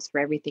ourselves for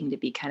everything to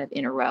be kind of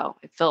in a row.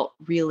 It felt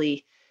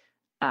really,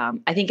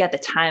 I think at the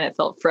time it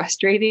felt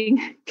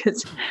frustrating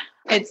because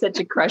I had such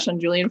a crush on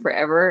Julian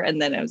forever.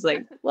 And then I was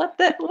like,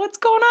 what's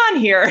going on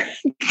here?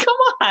 Come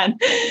on.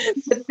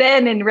 But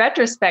then in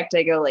retrospect,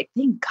 I go like,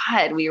 thank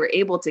God we were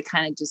able to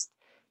kind of just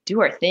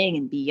do our thing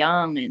and be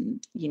young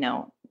and,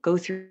 go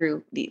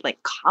through the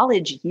like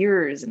college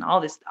years and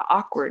all this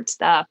awkward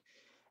stuff.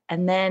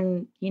 And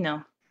then,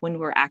 when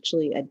we're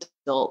actually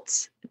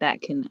adults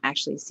that can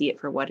actually see it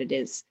for what it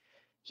is,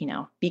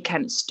 be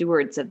kind of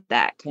stewards of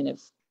that kind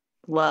of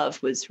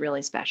love was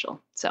really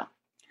special. So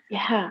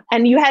Yeah.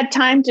 And you had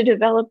time to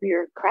develop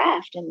your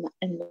craft in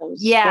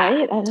those,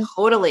 right?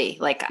 Totally.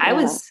 Like I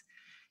was,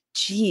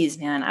 geez,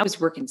 man, I was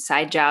working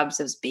side jobs.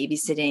 I was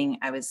babysitting.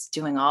 I was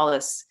doing all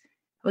this.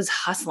 I was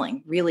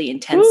hustling really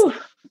intense.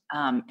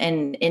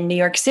 And in New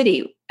York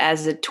City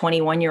as a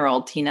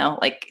 21-year-old, you know,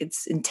 like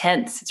it's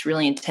intense. It's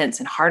really intense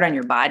and hard on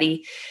your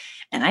body.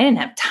 And I didn't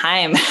have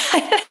time. I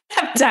didn't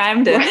have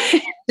time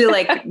to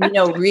like, you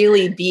know,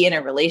 really be in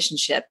a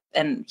relationship.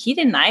 And he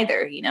didn't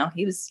either, you know,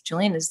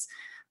 Julian is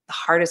the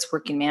hardest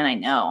working man I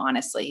know,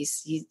 honestly.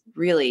 He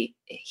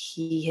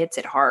hits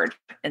it hard.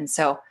 And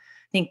so I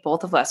think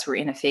both of us were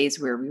in a phase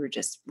where we were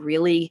just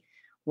really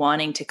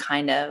wanting to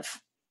kind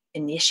of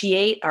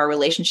initiate our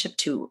relationship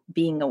to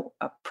being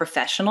a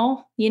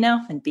professional, you know,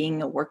 and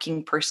being a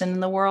working person in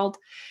the world.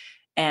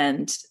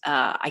 And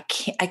I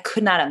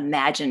could not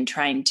imagine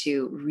trying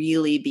to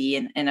really be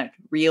in a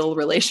real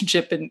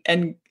relationship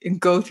and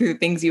go through the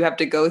things you have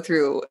to go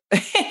through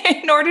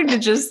in order to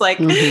just like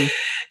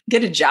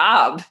get a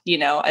job, you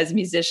know, as a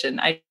musician.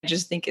 I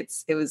just think it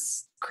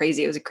was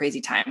crazy. It was a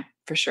crazy time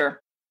for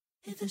sure.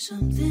 If there's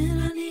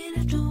something I need,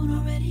 I don't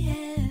already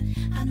have.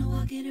 I know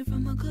I'll get it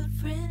from a good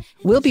friend.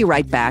 We'll be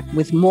right back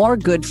with more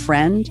Good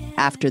Friend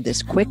after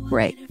this quick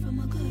break.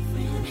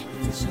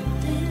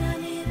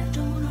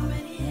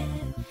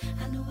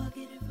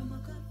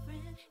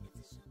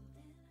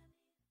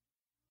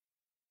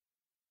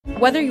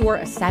 Whether you're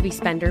a savvy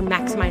spender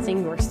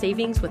maximizing your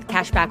savings with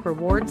cashback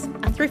rewards,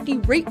 a thrifty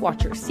rate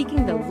watcher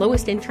seeking the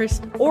lowest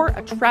interest, or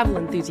a travel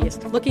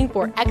enthusiast looking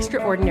for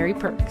extraordinary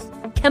perks,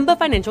 Kemba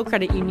Financial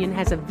Credit Union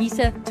has a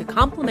visa to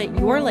complement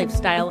your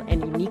lifestyle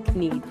and unique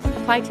needs.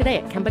 Apply today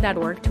at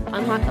Kemba.org to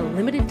unlock a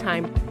limited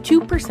time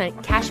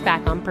 2% cash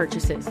back on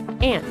purchases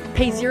and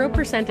pay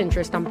 0%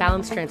 interest on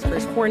balance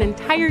transfers for an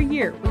entire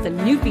year with a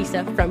new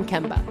visa from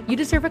Kemba. You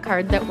deserve a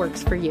card that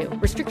works for you.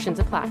 Restrictions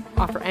apply.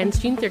 Offer ends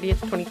June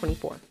 30th,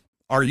 2024.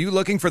 Are you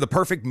looking for the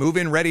perfect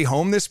move-in ready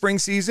home this spring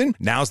season?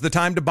 Now's the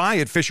time to buy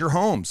at Fisher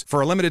Homes. For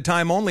a limited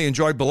time only,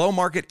 enjoy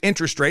below-market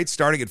interest rates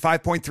starting at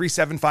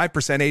 5.375%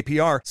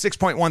 APR,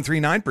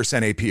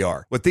 6.139%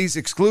 APR. With these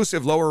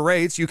exclusive lower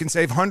rates, you can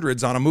save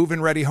hundreds on a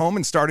move-in ready home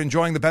and start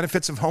enjoying the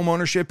benefits of home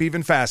ownership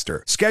even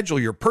faster. Schedule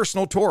your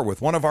personal tour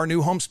with one of our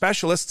new home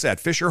specialists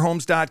at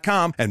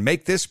FisherHomes.com and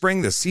make this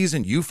spring the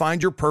season you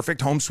find your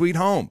perfect home sweet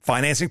home.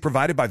 Financing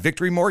provided by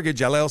Victory Mortgage,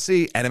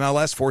 LLC,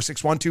 NMLS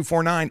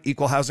 461249,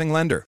 Equal Housing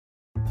Lender.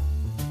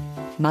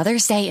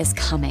 Mother's Day is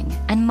coming,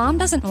 and Mom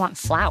doesn't want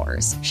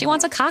flowers. She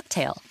wants a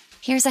cocktail.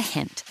 Here's a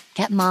hint.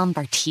 Get Mom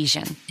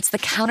Bartesian. It's the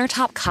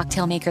countertop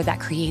cocktail maker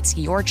that creates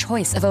your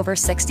choice of over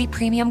 60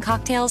 premium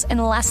cocktails in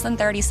less than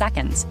 30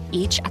 seconds,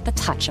 each at the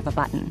touch of a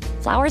button.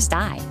 Flowers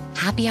die.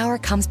 Happy Hour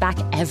comes back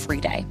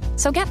every day.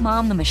 So get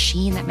Mom the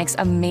machine that makes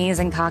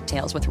amazing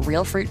cocktails with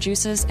real fruit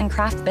juices and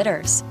craft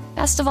bitters.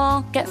 Best of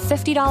all, get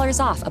 $50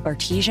 off a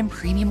Bartesian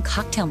premium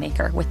cocktail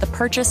maker with the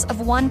purchase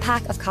of 1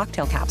 pack of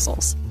cocktail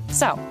capsules.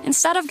 So,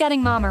 instead of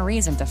getting Mom a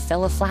reason to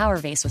fill a flower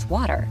vase with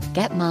water,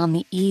 get Mom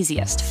the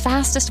easiest,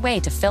 fastest way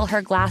to fill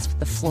her glass with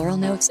the floral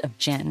notes of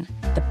gin.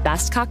 The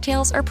best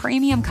cocktails are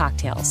premium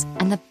cocktails,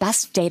 and the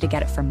best day to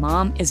get it for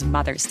Mom is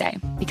Mother's Day,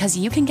 because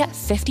you can get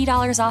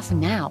 $50 off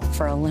now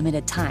for a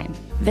limited time.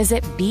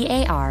 Visit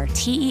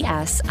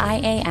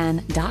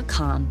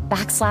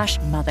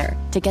BARTESIAN.com/mother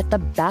to get the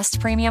best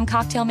premium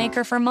cocktail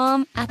maker for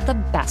Mom at the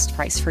best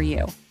price for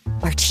you.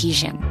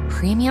 Bartesian,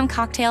 premium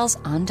cocktails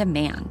on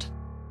demand.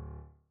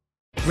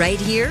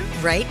 Right here,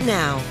 right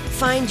now.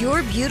 Find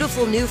your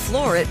beautiful new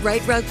floor at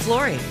Right Rug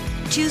Flooring.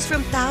 Choose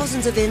from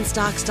thousands of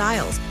in-stock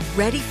styles,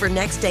 ready for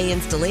next day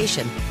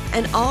installation,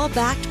 and all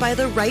backed by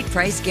the right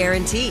price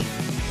guarantee.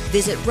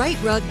 Visit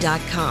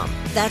rightrug.com.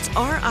 That's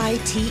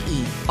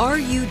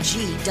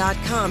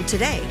RITERUG.com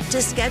today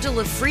to schedule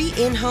a free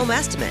in-home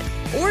estimate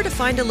or to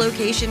find a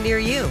location near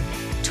you.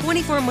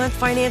 24-month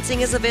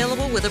financing is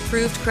available with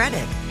approved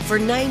credit. For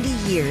 90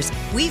 years,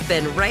 we've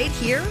been right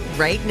here,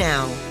 right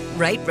now.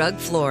 Right Rug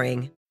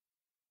Flooring.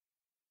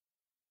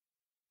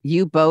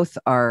 You both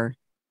are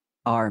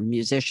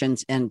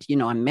musicians, and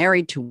I'm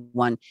married to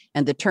one,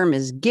 and the term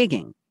is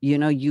gigging.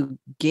 You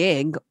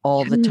gig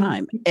all the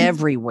time,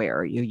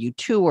 everywhere. You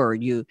tour.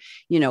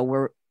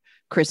 We're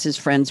Chris is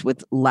friends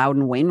with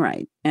Loudon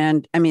Wainwright,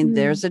 and I mean,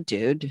 there's a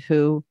dude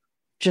who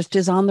just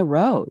is on the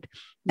road,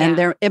 and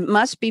it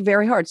must be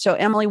very hard. So,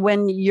 Emily,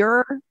 when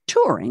you're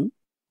touring,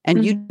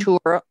 and you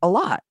tour a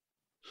lot.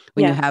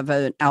 When you have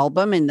an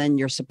album and then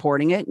you're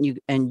supporting it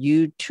and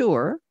you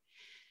tour,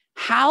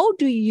 how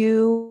do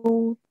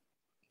you,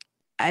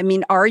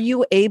 are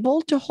you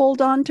able to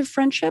hold on to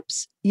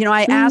friendships?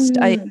 I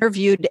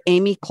interviewed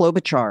Amy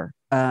Klobuchar,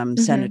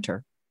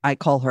 Senator. I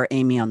call her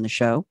Amy on the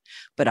show,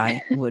 but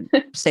I would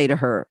say to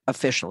her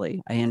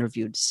officially, I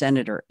interviewed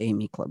Senator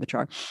Amy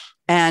Klobuchar.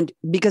 And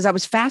because I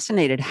was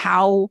fascinated,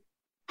 how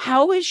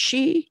is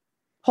she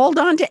hold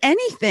on to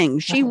anything?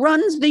 She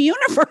runs the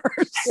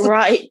universe.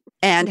 Right.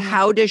 And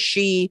how does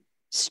she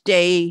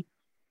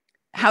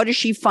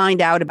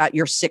find out about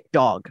your sick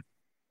dog?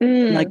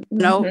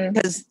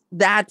 Because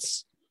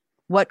that's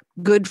what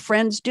good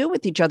friends do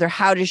with each other.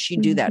 How does she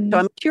do that? So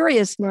I'm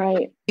curious,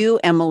 Right. you,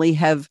 Emily,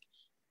 have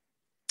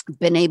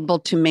been able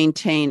to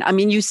maintain, I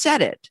mean, you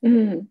said it,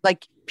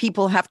 like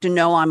people have to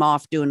know I'm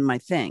off doing my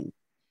thing.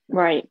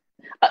 Right.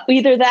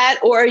 Either that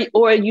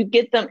or you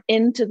get them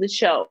into the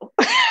show.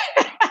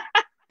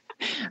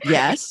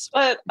 Yes.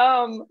 But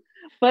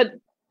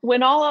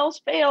when all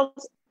else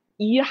fails,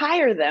 you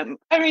hire them.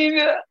 I mean,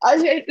 I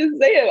hate to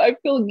say it, I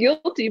feel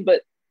guilty,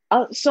 but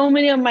so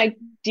many of my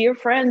dear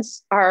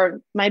friends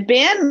are my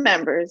band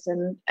members,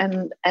 and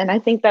I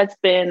think that's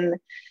been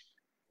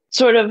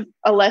sort of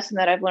a lesson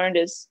that I've learned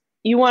is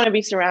you want to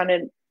be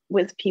surrounded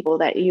with people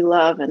that you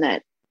love and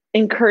that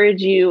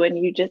encourage you, and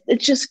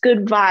it's just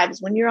good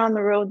vibes when you're on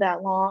the road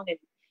that long, and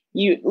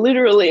you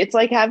literally, it's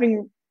like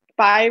having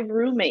 5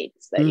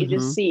 roommates that you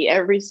just see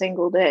every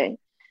single day.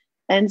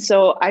 And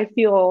so I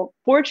feel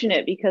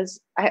fortunate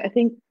because I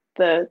think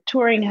the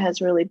touring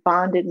has really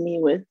bonded me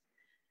with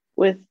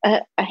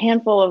a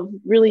handful of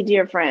really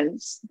dear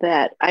friends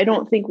that I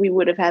don't think we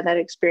would have had that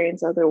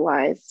experience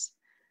otherwise.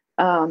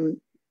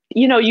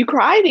 You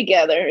cry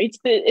together.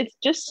 It's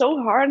just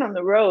so hard on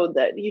the road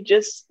that you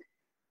just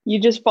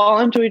fall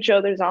into each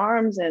other's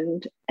arms,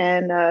 and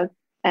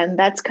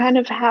that's kind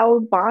of how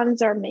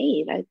bonds are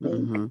made, I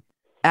think.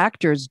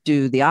 Actors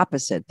do the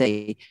opposite.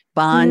 They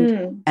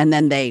bond and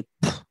then they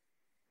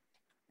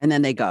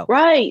go.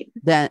 Right.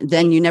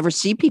 Then you never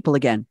see people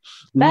again.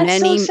 That's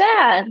so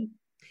sad.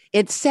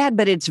 It's sad,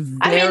 but it's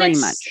very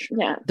much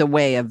the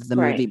way of the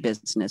movie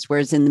business.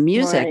 Whereas in the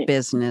music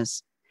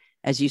business,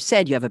 as you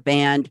said, you have a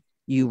band,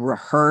 you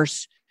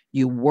rehearse,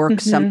 you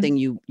work something,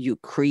 you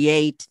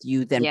create,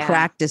 you then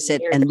practice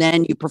it, and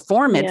then you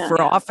perform it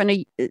for often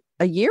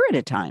a year at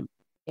a time.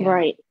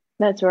 Right.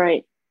 That's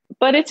right.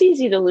 But it's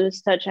easy to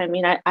lose touch. I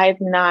mean, I've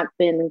not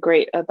been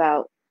great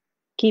about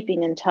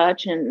keeping in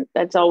touch, and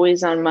that's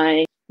always on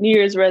my New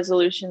Year's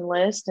resolution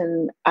list.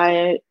 And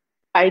I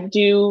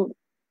do,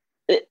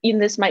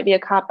 this might be a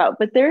cop out,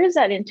 but there is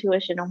that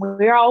intuition, and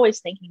we're always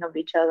thinking of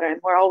each other,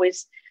 and we're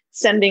always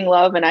sending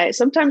love. And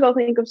sometimes I'll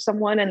think of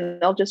someone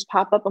and they'll just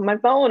pop up on my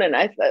phone, and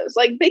I was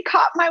like, they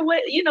caught my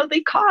way,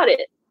 they caught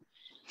it.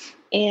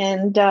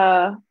 And,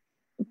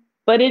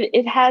 but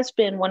it has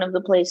been one of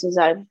the places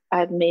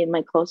I've made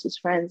my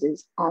closest friends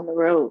is on the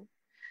road,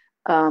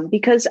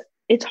 because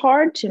it's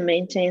hard to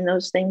maintain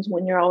those things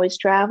when you're always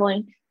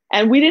traveling.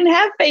 And we didn't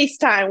have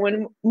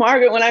FaceTime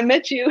when I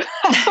met you.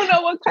 I don't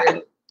know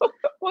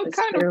what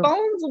kind of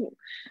phones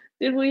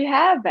did we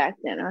have back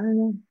then. I don't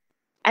know.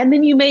 And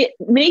then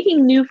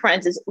making new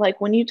friends is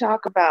like when you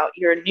talk about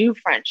your new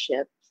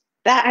friendship,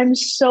 that I'm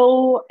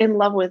so in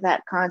love with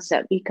that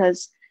concept,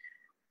 because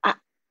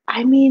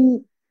I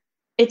mean,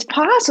 it's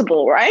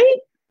possible, right?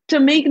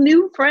 To make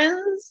new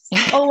friends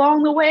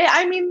along the way.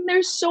 I mean,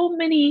 there's so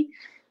many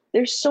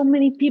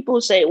people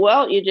who say,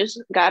 well, you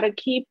just got to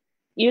keep,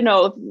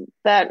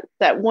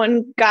 that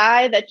one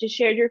guy that you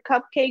shared your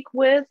cupcake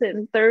with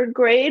in 3rd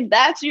grade,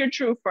 that's your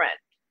true friend.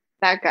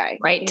 That guy.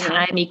 Right.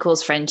 Time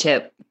equals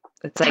friendship.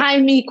 It's like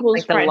time equals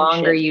like the friendship.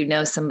 longer you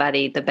know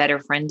somebody, the better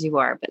friend you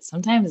are. But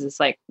sometimes it's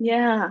like,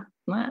 it's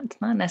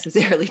not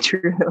necessarily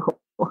true.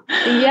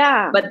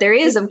 Yeah. But there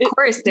is, of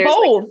course, there's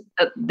both.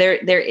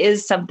 There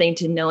is something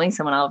to knowing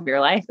someone all of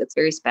your life that's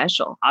very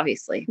special,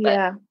 obviously. But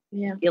I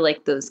feel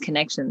like those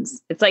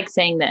connections, it's like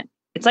saying that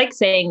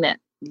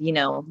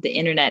the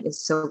internet is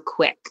so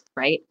quick,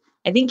 right?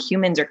 I think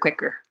humans are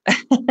quicker.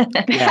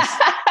 Yes.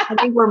 I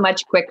think we're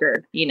much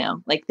quicker,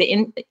 like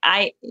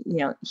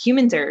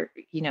humans are,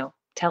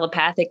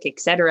 telepathic,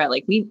 etc.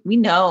 Like we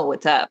know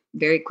what's up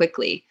very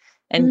quickly,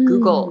 and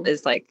Google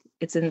is like,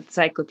 it's an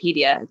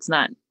encyclopedia. It's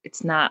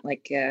not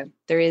like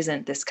there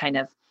isn't this kind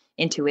of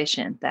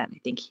intuition that I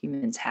think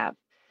humans have.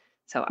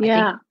 So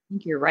I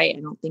think you're right.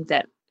 I don't think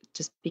that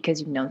just because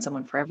you've known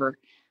someone forever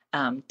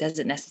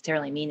doesn't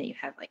necessarily mean that you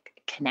have like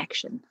a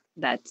connection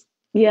that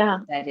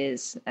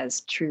is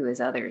as true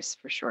as others,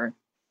 for sure.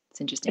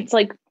 It's interesting.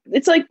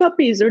 It's like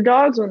puppies or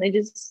dogs when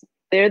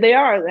there they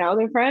are. Now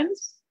they're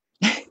friends,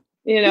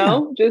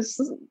 just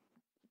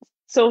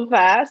so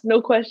fast,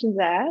 no questions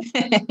asked.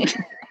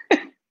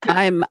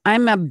 I'm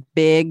a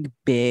big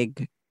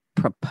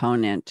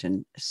proponent,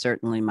 and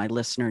certainly my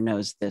listener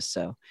knows this,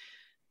 so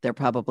they're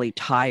probably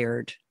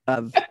tired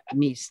of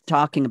me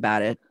talking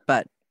about it,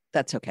 but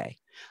that's okay.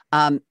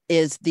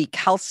 Is the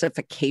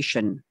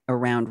calcification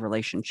around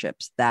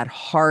relationships, that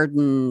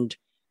hardened,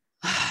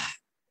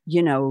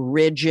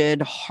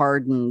 rigid,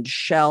 hardened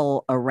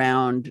shell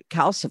around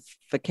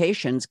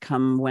calcifications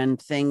come when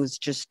things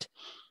just,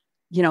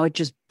 it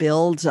just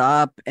builds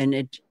up,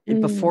 and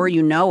before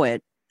you know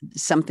it,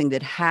 something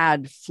that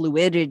had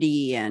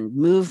fluidity and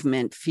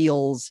movement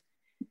feels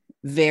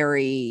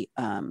very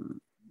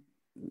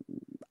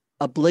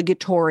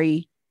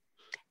obligatory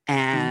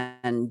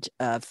and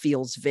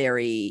feels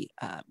very,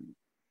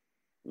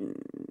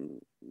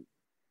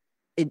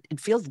 it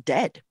feels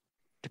dead,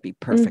 to be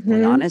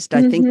perfectly honest.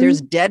 I think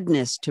there's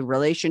deadness to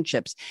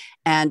relationships.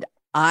 And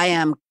I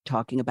am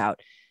talking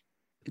about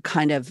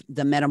kind of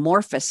the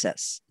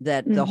metamorphosis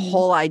that the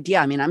whole idea,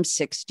 I mean, I'm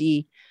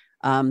 60.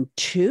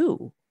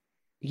 Two,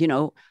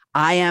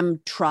 I am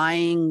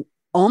trying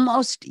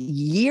almost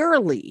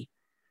yearly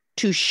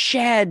to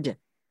shed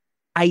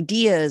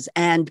ideas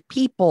and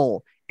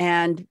people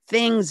and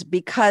things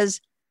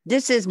because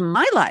this is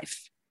my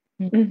life.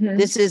 Mhm.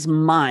 This is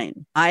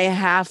mine. I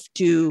have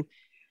to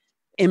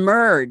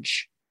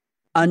emerge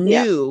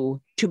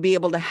anew to be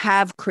able to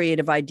have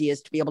creative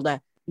ideas, to be able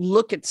to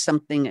look at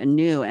something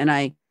anew. And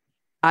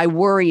I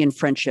worry in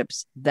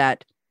friendships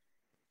that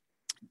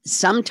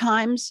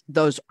sometimes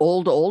those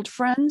old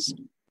friends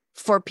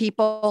for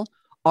people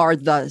are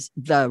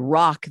the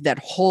rock that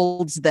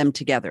holds them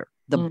together.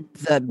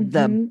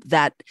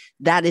 That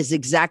is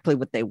exactly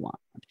what they want.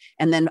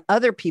 And then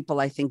other people,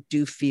 I think,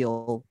 do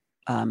feel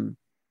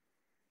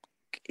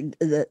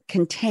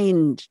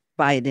contained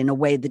by it in a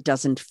way that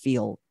doesn't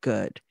feel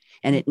good.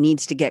 And it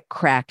needs to get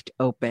cracked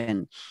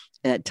open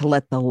to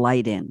let the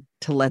light in,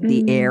 to let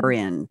the air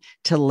in,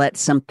 to let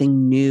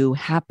something new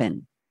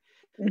happen.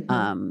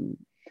 Mhm.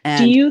 And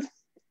Do you?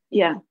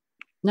 Yeah.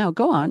 no,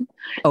 go on.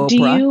 Oprah. Do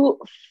you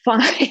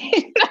find?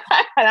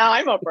 Now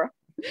I'm Oprah.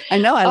 I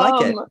know, I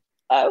like it.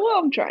 Well,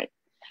 I'm trying.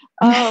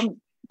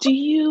 Do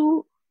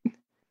you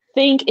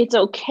think it's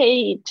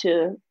okay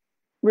to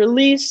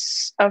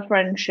release a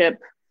friendship,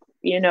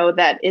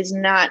 that is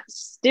not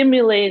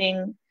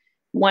stimulating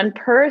one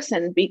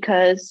person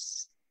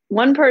because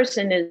one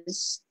person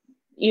is,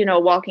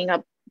 walking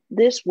up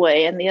this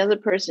way and the other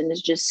person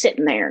is just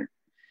sitting there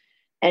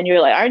and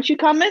you're like, aren't you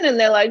coming? And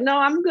they're like, no,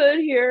 I'm good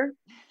here.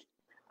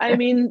 I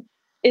mean,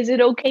 is it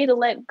okay to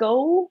let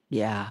go?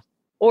 Yeah.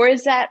 Or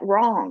is that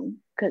wrong?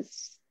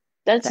 Because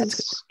that's a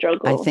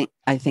struggle.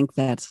 I think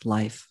that's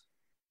life.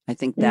 I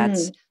think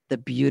that's the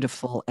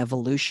beautiful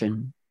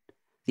evolution,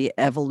 the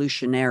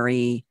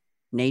evolutionary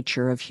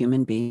nature of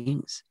human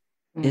beings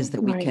is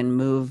that we can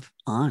move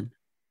on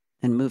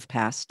and move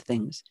past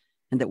things,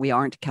 and that we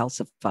aren't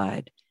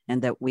calcified,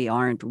 and that we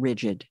aren't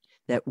rigid,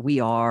 that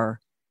we are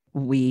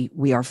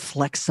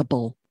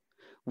flexible.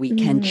 We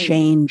can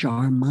change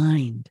our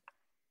mind.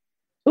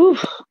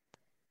 Oof.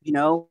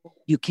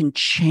 You can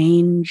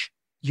change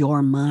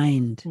your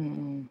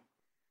mind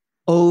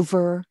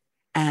over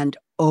and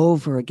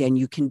over again.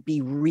 You can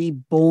be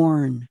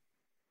reborn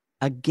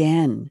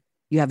again.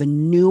 You have a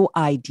new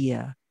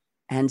idea.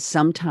 And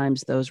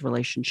sometimes those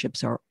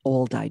relationships are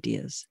old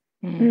ideas.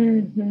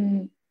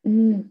 Mm-hmm.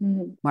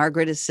 Mm-hmm.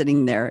 Margaret is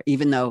sitting there,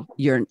 even though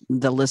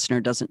the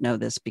listener doesn't know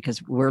this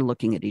because we're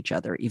looking at each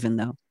other, even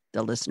though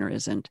the listener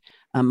isn't.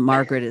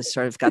 Margaret has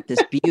sort of got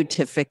this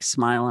beatific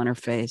smile on her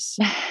face,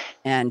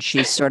 and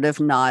she's sort of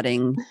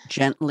nodding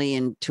gently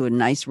into a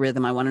nice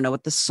rhythm. I want to know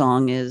what the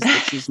song is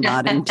that she's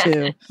nodding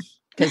to,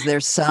 because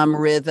there's some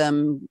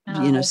rhythm,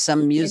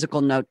 some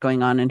musical note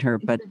going on in her.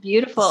 But it's a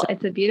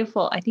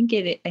beautiful. I think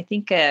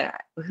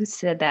who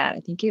said that? I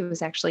think it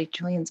was actually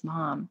Julian's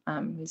mom,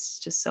 who's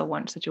just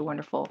such a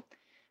wonderful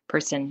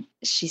person.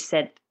 She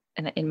said,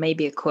 and it may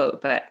be a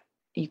quote, but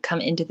you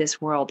come into this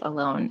world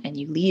alone and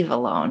you leave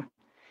alone.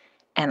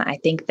 And I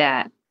think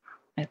that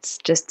it's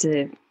just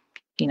to,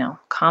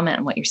 comment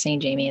on what you're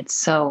saying, Jamie. It's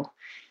so,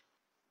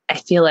 I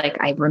feel like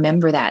I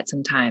remember that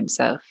sometimes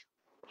of,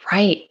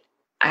 right.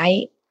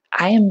 I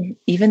am,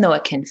 even though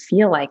it can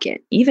feel like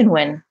it, even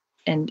when,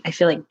 and I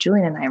feel like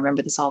Julian and I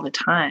remember this all the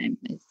time,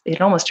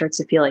 it almost starts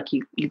to feel like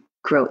you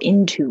grow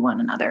into one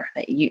another,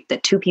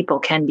 that two people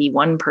can be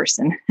one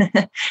person.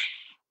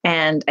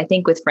 And I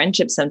think with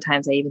friendships,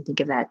 sometimes I even think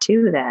of that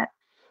too, that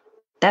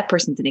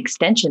person's an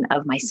extension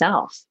of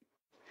myself.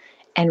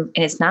 And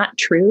it's not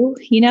true,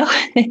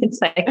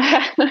 it's like,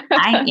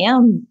 I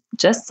am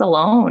just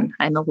alone.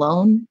 I'm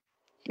alone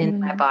in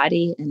my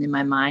body and in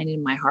my mind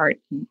and my heart.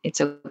 And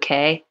it's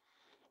okay.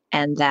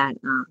 And that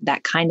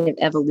kind of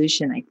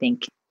evolution, I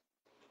think,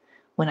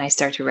 when I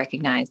start to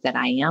recognize that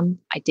I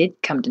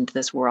did come into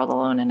this world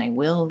alone and I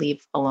will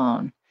leave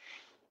alone.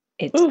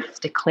 It's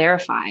to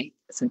clarify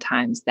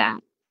sometimes that,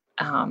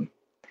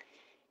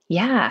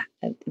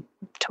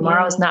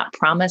 tomorrow's not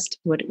promised.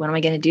 What am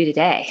I going to do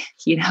today?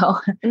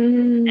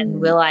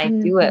 And will I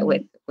do it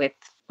with,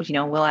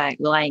 will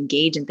I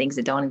engage in things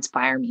that don't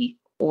inspire me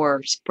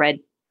or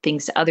spread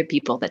things to other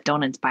people that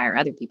don't inspire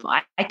other people?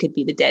 I could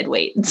be the dead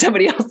weight in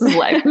somebody else's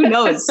life. Who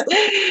knows?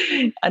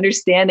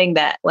 Understanding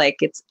that,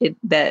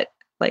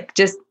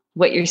 just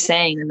what you're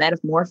saying, the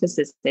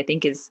metamorphosis, I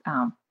think is,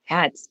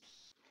 it's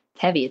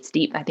heavy. It's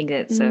deep. I think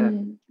it's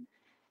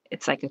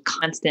it's like a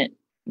constant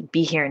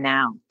be here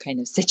now kind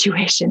of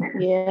situation.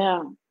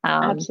 Yeah,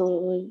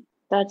 absolutely.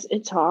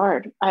 It's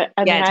hard.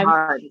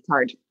 It's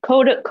hard.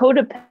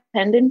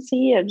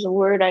 Codependency is a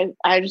word.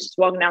 I just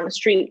walking down the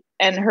street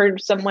and heard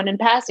someone in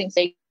passing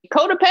say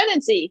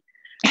codependency.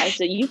 I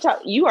said,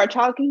 you are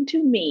talking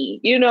to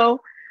me.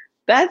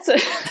 That's a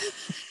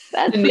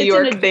New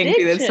York thing.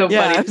 That's so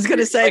funny. I was going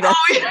to say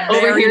that.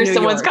 Overhear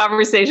someone's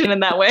conversation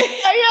in that way.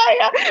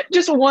 Yeah.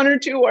 Just one or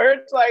two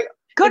words like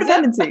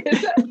codependency.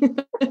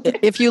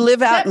 If you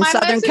live out in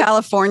Southern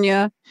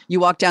California, you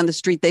walk down the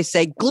street, they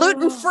say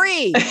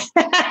gluten-free.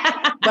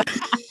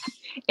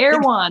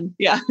 Erewhon.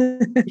 Yeah.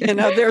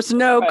 There's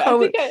no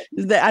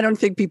I don't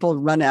think people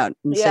run out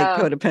and say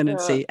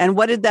codependency. And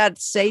what did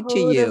that say to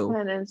you,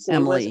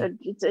 Emily?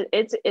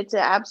 It's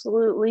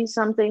absolutely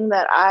something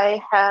that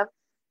I have,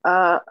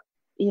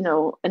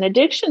 an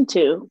addiction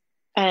to,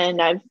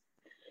 and I've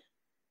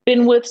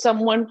been with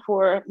someone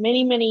for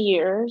many, many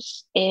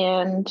years,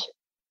 and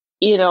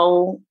it's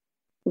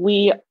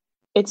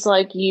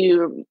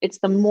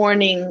the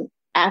morning,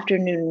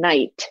 afternoon,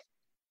 night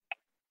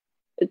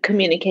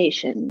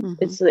communication.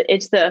 Mm-hmm.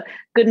 It's the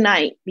good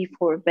night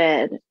before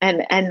bed.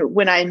 And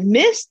when I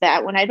miss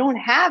that, when I don't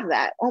have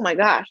that, oh my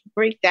gosh,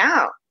 break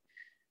down,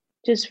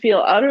 just feel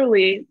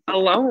utterly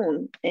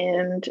alone.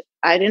 And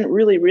I didn't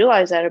really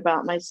realize that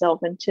about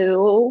myself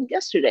until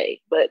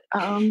yesterday, but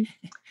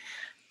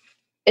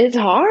it's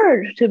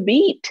hard to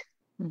beat.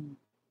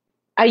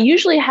 I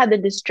usually had the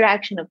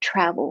distraction of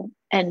travel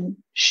and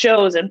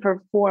shows and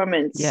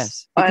performance.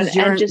 Yes,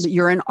 because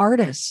you're an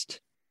artist,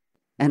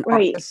 and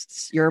right.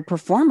 Artists, you're a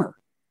performer.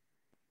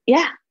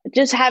 Yeah,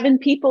 just having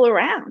people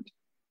around,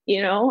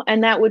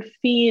 and that would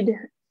feed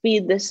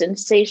this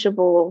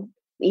insatiable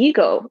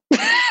ego.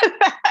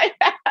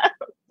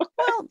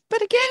 Well,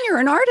 but again, you're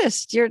an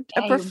artist. You're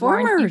a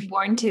performer. You're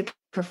born to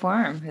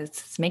perform.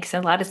 It makes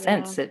a lot of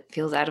sense. It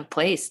feels out of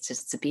place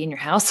just to be in your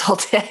house all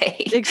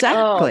day.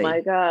 Exactly. Oh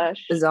my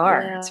gosh.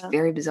 Bizarre. Yeah. It's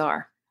very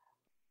bizarre.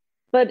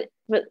 But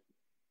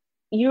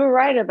you were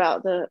right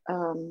about the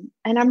and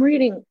I'm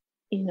reading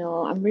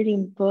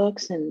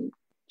books, and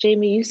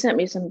Jamie, you sent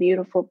me some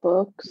beautiful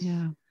books.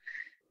 Yeah.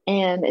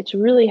 And it's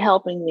really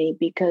helping me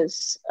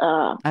because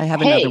I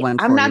have another one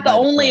for I'm not you, the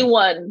only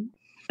one.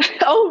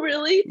 Oh,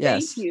 really?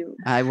 Yes. Thank you.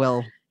 I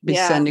will be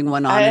sending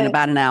one on in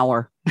about an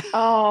hour.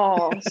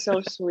 Oh, so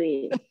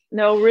sweet.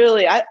 No,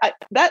 really. I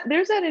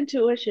there's that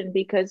intuition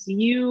because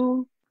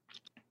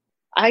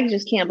I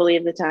just can't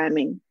believe the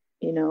timing.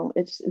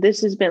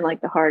 This has been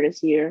like the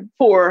hardest year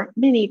for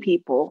many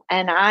people,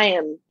 and I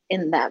am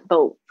in that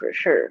boat for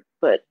sure.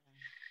 But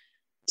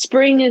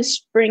spring is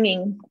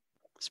springing.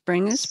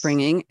 Spring is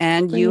springing,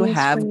 and you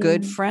have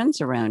good friends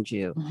around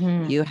you.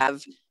 Mm-hmm. You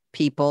have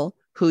people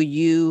who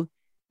you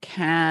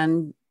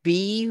can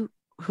be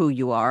who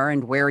you are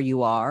and where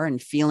you are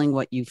and feeling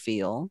what you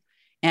feel.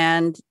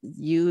 And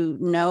you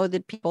know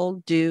that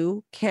people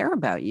do care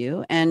about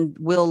you and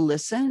will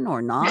listen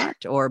or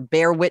not, or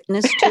bear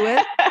witness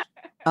to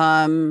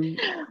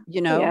it,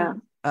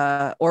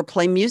 or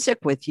play music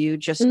with you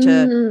just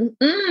to,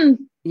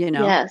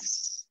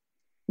 Yes.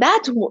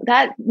 That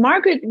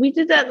Margaret, we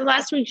did that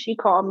last week. She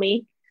called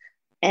me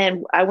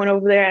and I went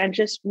over there and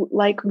just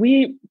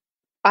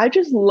I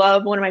just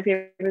love, one of my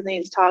favorite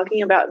things,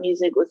 talking about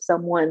music with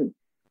someone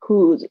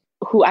who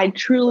I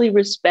truly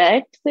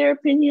respect their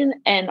opinion,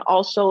 and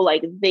also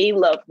they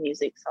love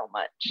music so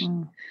much.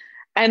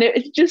 And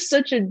it's just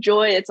such a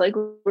joy. It's like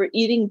we're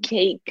eating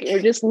cake,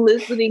 we're just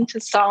listening to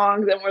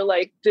songs, and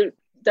we're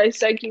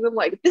dissecting them.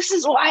 This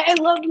is why I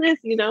love this,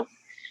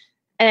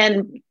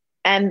 and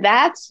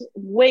that's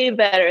way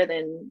better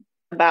than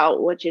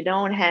about what you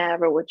don't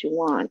have or what you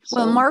want. So.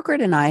 Well,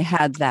 Margaret and I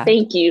had that.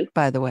 Thank you.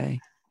 By the way.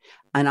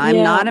 And I'm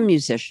not a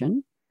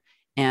musician,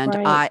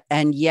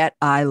 and yet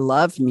I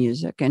love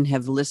music and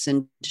have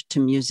listened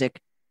to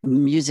music.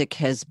 Music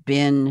has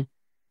been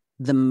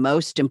the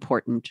most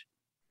important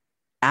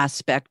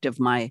aspect of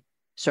my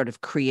sort of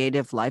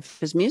creative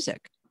life is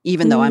music,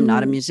 even though I'm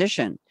not a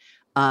musician.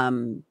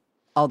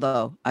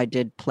 Although I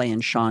did play in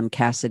Sean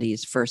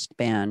Cassidy's first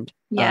band.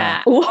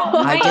 Yeah.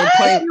 I did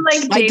play.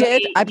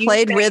 I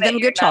played rhythm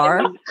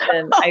guitar.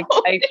 I'm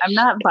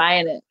not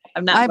buying it.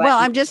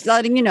 I'm just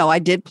letting you know, I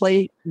did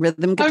play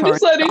rhythm guitar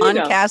on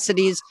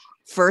Cassidy's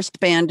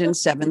first band in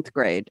 7th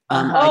grade.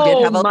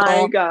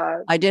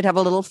 I did have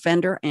a little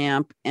Fender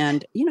amp,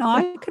 and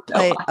I could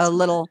play a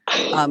little.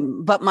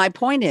 But my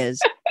point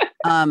is,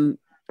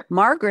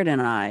 Margaret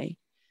and I,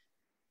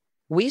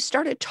 we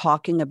started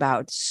talking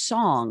about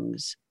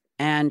songs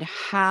and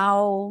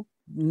how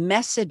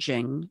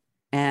messaging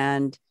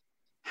and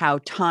how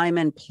time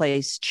and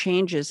place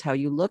changes how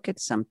you look at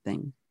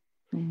something.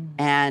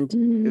 And,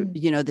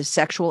 the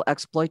sexual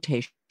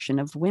exploitation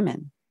of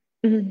women.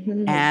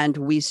 Mm-hmm. And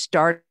we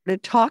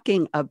started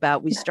talking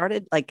about,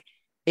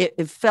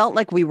 it felt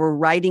like we were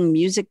writing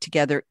music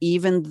together,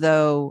 even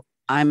though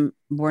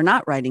we're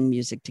not writing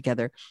music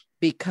together,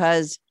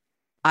 because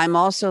I'm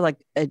also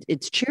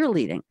it's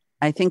cheerleading.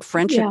 I think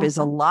friendship is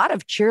a lot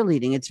of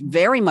cheerleading. It's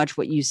very much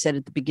what you said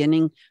at the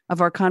beginning of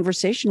our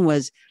conversation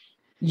was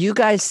you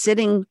guys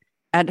sitting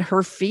at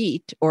her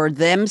feet or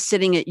them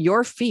sitting at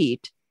your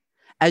feet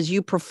as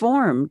you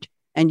performed,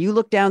 and you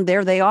look down,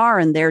 there they are,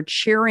 and they're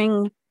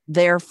cheering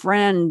their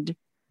friend,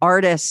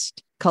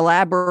 artist,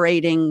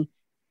 collaborating,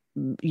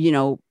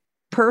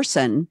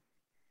 person.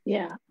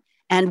 Yeah.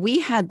 And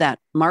we had that.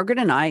 Margaret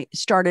and I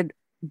started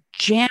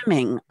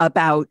jamming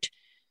about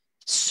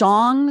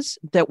songs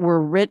that were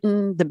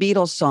written, the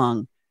Beatles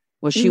song.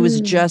 Well, she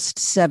was just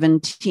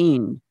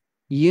 17.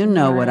 You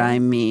know what I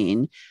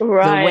mean.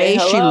 Right. The way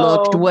she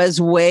looked was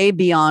way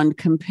beyond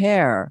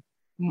compare.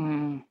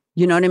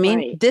 You know what I mean?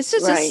 Right, This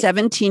is a right.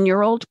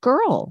 17-year-old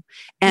girl.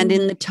 And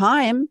in the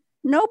time,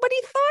 nobody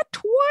thought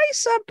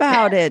twice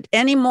about it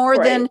any more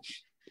Right. than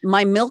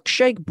my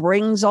milkshake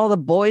brings all the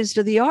boys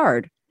to the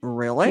yard.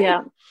 Really?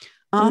 Yeah.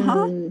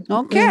 Uh-huh. Mhm.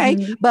 Okay.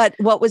 Mhm. But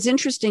what was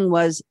interesting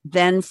was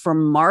then for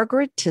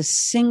Margaret to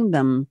sing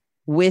them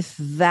with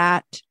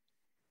that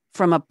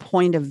from a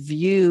point of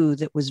view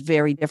that was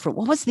very different.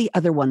 What was the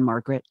other one,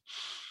 Margaret?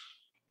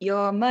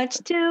 You're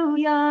much too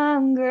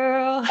young,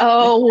 girl.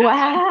 Oh,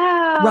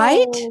 wow.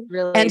 Right?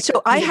 Really. And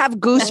so I have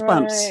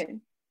goosebumps. Right.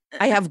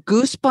 I have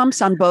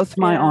goosebumps on both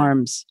my Yeah.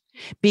 arms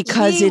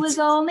because she it's was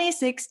only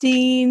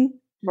 16.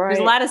 There's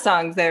a Right. lot of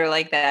songs that are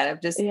like that.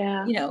 Of just,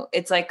 Yeah.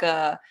 it's like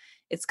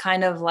it's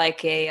kind of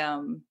like a,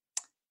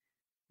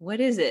 what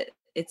is it?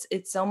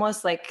 It's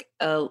almost like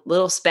a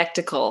little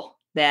spectacle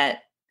that,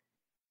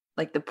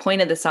 like, the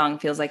point of the song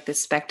feels like the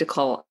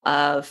spectacle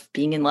of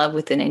being in love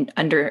with an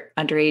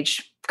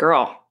underage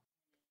girl.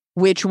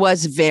 which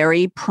was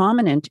very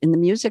prominent in the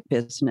music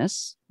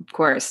business. Of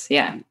course.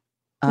 Yeah.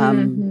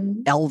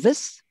 Mhm.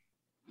 Elvis,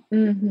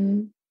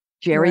 Mhm.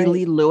 Jerry Right.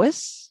 Lee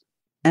Lewis.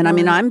 And I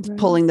mean, Right, I'm right.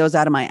 pulling those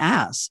out of my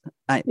ass.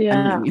 I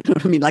Yeah. mean, you know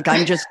what I mean? Like,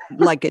 I'm just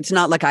like, it's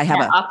not like I have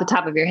Yeah, off the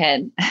top of your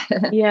head.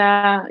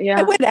 Yeah. I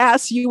Yeah. went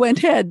ass, you went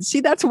head. See,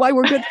 that's why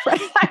we're good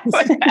friends.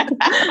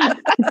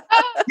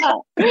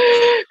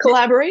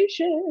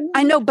 Collaboration.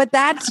 I know, but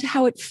that's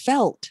how it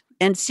felt.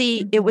 And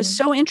see, it was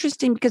so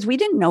interesting because we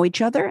didn't know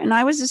each other. And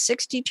I was a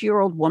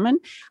 62-year-old woman.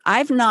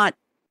 I've not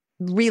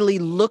really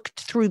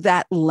looked through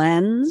that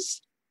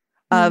lens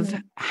of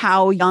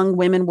how young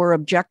women were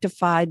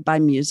objectified by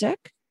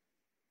music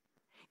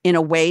in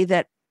a way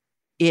that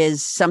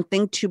is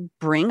something to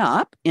bring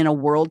up in a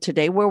world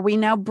today where we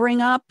now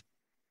bring up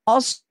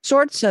all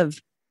sorts of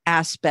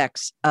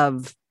aspects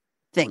of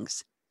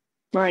things.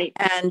 Right.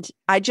 And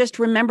I just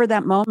remember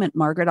that moment,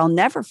 Margaret. I'll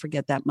never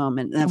forget that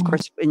moment. And of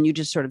course, when you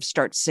just sort of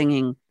start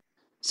singing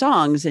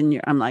songs and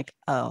I'm like,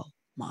 oh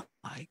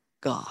my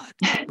God,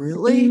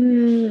 really?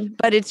 Mm.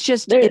 But it's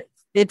just, There-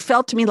 it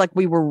felt to me like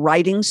we were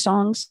writing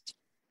songs,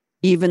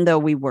 even though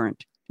we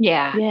weren't.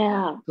 Yeah.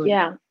 Yeah.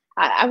 Yeah.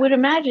 I would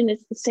imagine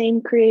it's the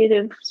same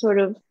creative sort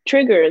of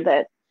trigger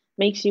that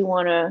makes you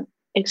want to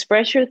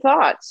express your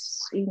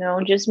thoughts. You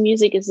know, just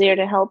music is there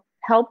to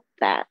help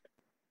that.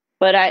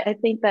 But I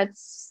think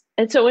it's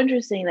so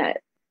interesting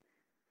that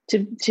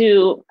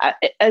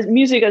as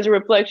music as a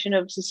reflection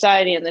of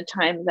society and the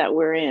time that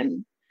we're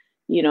in,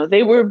 you know,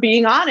 they were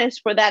being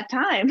honest for that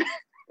time.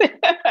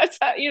 That's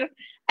how, you know,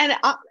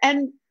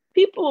 and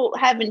people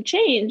haven't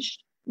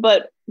changed,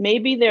 but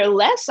maybe they're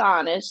less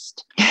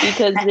honest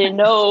because they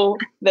know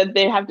that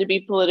they have to be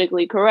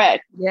politically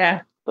correct.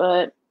 Yeah.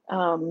 But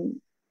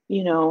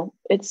you know,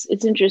 it's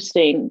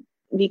interesting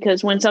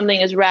because when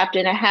something is wrapped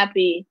in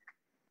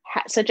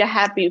such a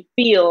happy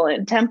feel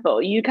and tempo,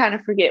 you kind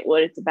of forget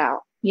what it's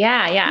about.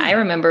 Yeah. Yeah. I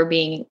remember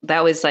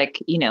that was like,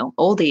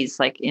 oldies,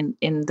 like in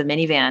the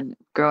minivan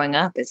growing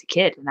up as a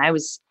kid. And I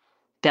was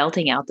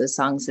belting out those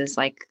songs as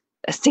like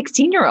a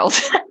 16-year-old.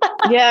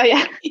 Yeah.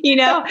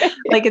 Yeah.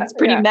 Like it's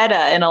pretty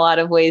meta in a lot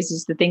of ways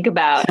just to think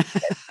about.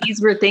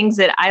 These were things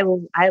that I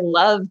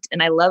loved,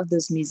 and I loved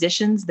those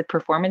musicians, the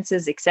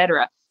performances,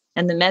 etc.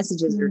 And the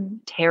messages are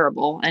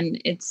terrible.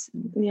 And it's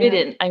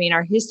ridden. I mean,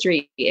 our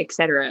history,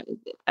 etc.,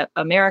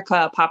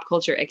 America, pop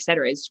culture,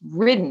 etc., is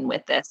ridden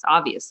with this,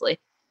 obviously.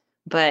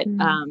 But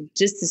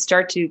just to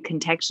start to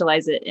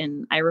contextualize it.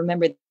 And I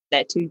remember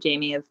that too,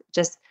 Jamie, of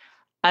just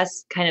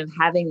us kind of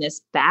having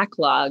this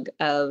backlog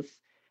of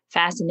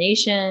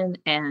fascination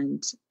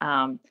and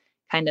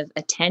kind of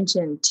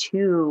attention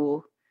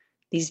to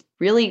these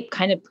really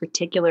kind of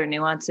particular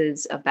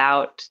nuances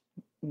about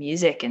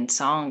music and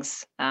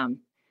songs,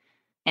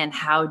 and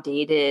how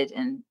dated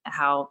and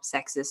how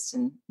sexist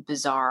and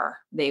bizarre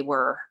they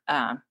were,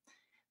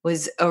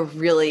 was a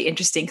really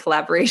interesting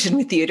collaboration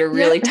with you to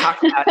really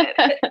talk about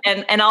it.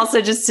 And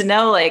also just to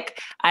know, like,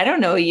 I don't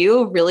know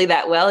you really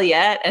that well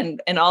yet. And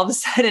all of a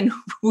sudden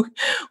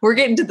we're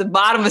getting to the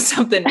bottom of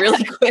something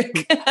really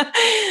quick.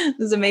 It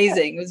was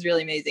amazing. It was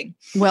really amazing.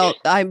 Well,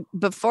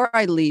 before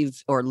I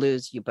leave or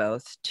lose you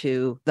both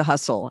to the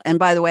hustle. And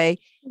by the way,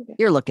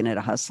 you're looking at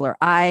a hustler.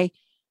 When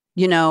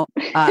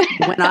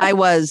I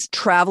was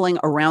traveling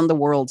around the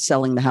world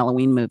selling the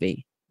Halloween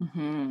movie,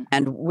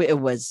 and it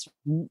was,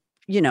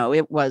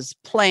 it was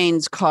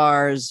planes,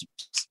 cars,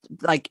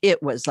 like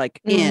it was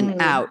like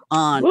in, out,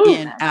 on,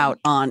 in, out,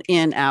 on,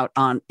 in, out,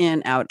 on,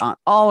 in, out, on,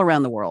 all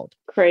around the world.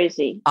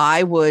 Crazy.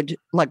 I would,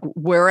 like,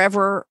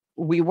 wherever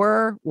we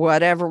were,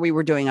 whatever we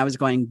were doing, I was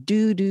going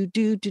do, do,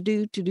 do, do,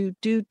 do, do,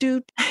 do,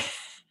 do.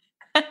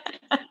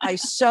 I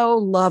so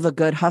love a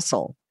good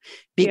hustle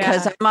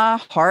because I'm a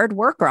hard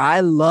worker. I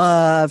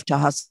love to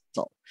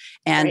hustle.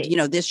 And,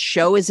 this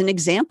show is an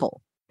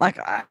example. Like,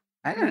 I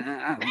don't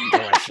do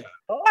a show.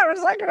 I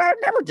was like, I've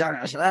never done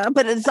a show.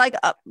 But it's like,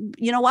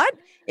 you know what?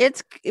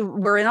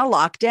 We're in a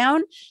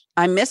lockdown.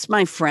 I miss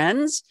my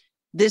friends.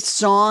 This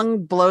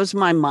song blows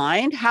my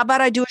mind. How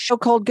about I do a show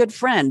called Good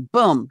Friend?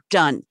 Boom,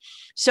 done.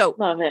 So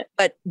love it.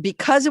 But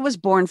because it was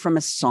born from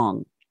a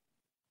song,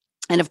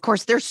 And of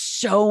course, there's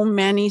so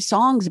many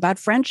songs about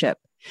friendship.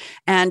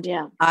 And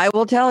Yeah. I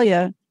will tell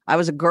you, I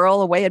was a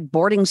girl away at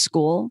boarding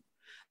school.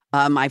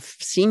 My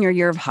senior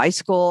year of high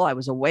school, I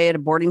was away at a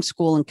boarding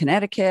school in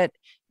Connecticut.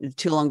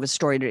 Too long of a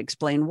story to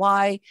explain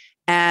why.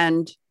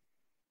 And,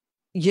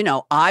 you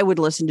know, I would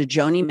listen to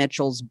Joni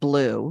Mitchell's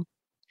Blue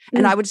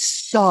and I would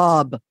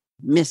sob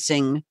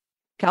missing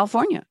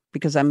California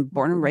because I'm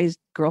born and raised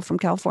girl from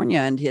California.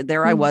 And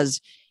there I was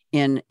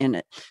in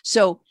it.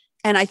 So,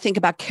 and I think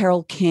about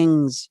Carole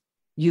King's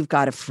You've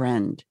Got a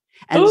Friend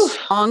and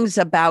songs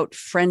about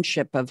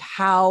friendship, of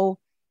how,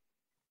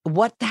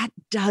 what that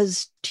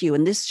does to you.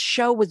 And this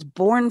show was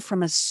born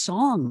from a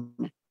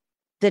song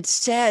that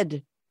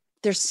said,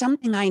 there's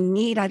something I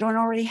need I don't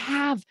already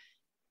have.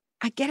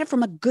 I get it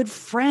from a good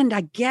friend.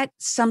 I get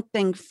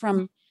something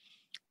from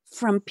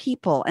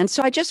people. And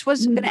so I just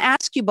was going to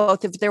ask you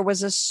both if there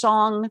was a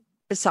song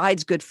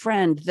besides Good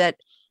Friend that,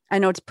 I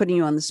know it's putting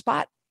you on the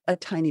spot a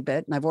tiny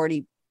bit, and I've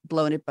already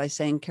blown it by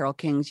saying Carole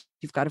King's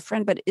You've Got a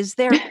Friend, but is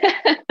there,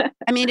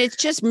 I mean, it's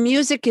just,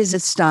 music is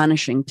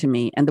astonishing to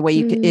me, and the way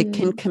it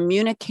can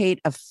communicate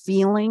a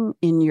feeling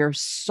in your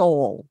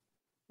soul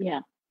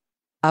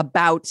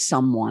about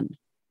someone.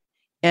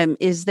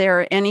 Is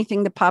there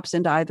anything that pops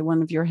into either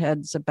one of your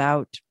heads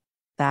about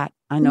that?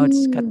 I know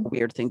it's kind of a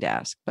weird thing to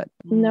ask, but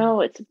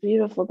no, it's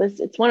beautiful.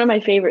 It's one of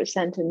my favorite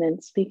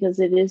sentiments because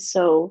it is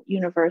so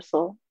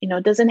universal. You know,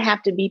 it doesn't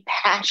have to be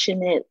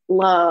passionate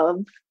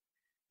love,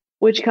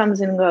 which comes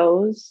and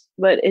goes,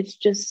 but it's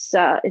just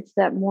it's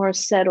that more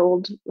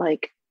settled,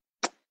 like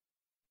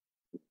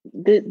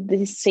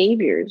the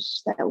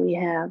saviors that we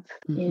have.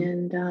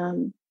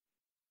 And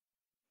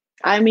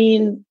I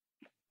mean,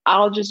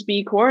 I'll just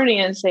be corny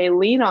and say,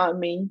 lean on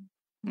me.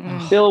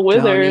 Bill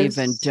Withers.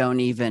 Don't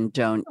even.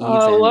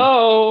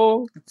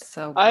 Hello. It's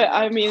so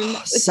I mean,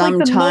 it's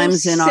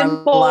sometimes like in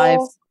simple,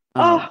 our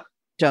life,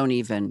 don't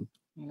even.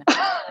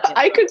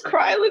 I could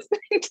cry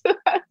listening to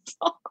that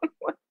song.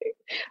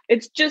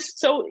 It's just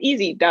so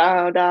easy.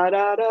 Da da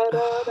da da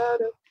da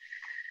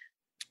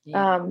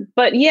da.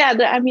 But yeah,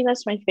 I mean,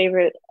 that's my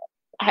favorite.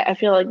 I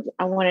feel like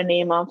I want to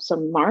name off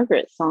some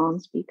Margaret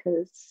songs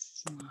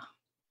because,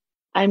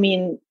 I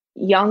mean,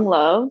 Young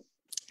Love.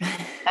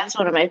 That's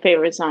one of my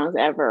favorite songs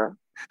ever.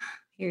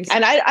 And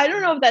I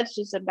don't know if that's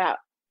just about,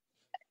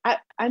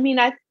 I mean,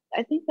 I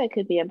think that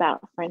could be about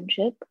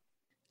friendship.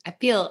 I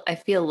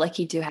feel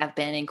lucky to have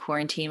been in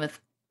quarantine with,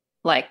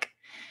 like,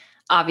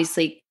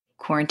 obviously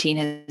quarantine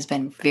has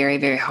been very,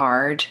 very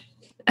hard.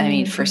 I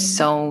mean, for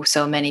so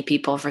many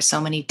people, for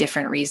so many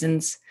different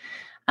reasons.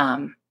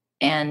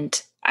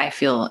 And I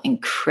feel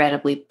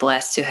incredibly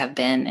blessed to have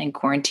been in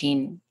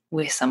quarantine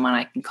with someone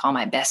I can call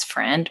my best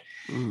friend.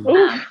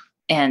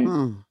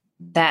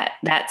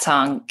 That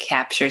song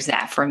captures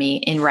that for me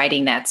in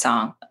writing that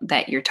song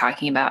that you're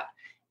talking about,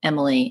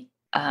 Emily,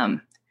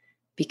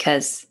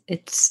 because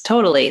it's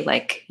totally,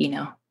 like, you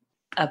know,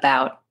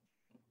 about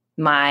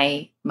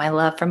my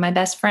love for my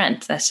best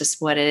friend. That's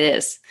just what it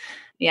is.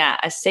 Yeah,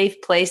 a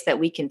safe place that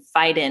we can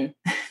fight in.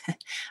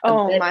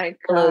 Oh my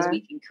God. God.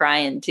 We can cry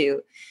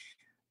into.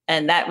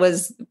 And that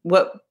was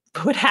what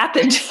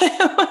happened.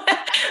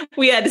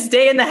 We had to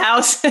stay in the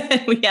house.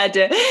 We had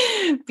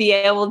to be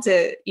able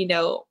to, you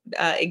know,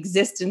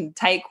 exist in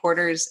tight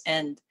quarters,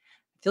 and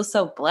I feel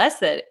so blessed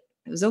that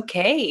it was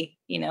okay.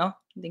 You know,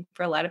 I think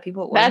for a lot of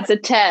people, it wasn't. That's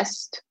a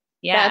test.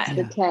 Yeah. That's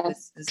the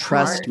test.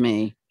 Trust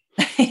me.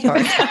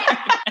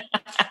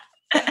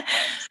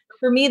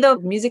 For me, though,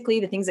 musically,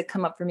 the things that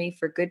come up for me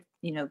for good,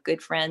 you know,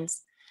 good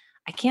friends,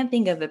 I can't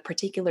think of a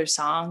particular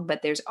song,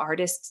 but there's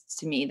artists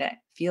to me that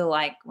feel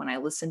like when I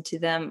listen to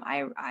them,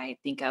 I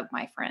think of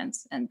my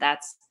friends. And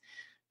that's,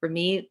 for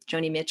me,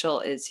 Joni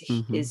Mitchell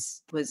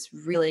was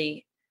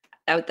really,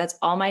 that's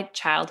all my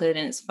childhood.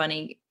 And it's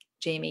funny,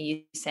 Jamie,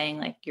 you saying,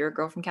 like, you're a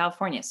girl from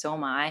California. So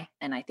am I.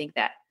 And I think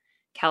that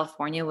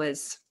California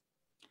was,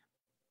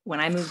 when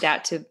I moved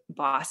out to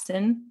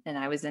Boston and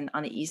I was on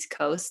the East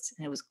Coast,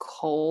 and it was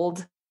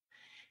cold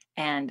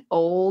and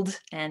old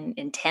and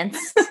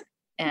intense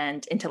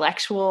and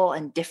intellectual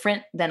and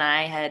different than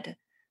I had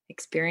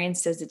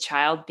experienced as a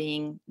child,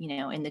 being, you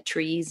know, in the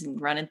trees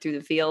and running through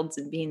the fields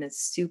and being a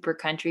super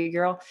country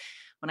girl.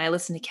 When I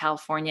listen to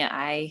California,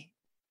 I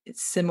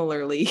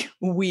similarly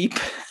weep,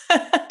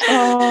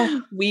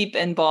 weep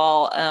and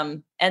bawl.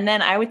 And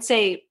then I would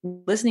say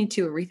listening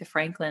to Aretha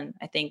Franklin,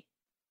 I think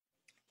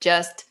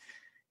just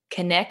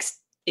connects,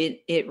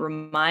 it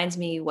reminds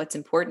me what's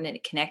important, and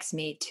it connects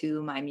me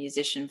to my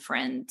musician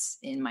friends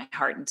in my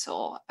heart and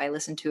soul. If I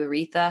listen to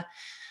Aretha,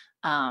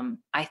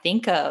 I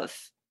think of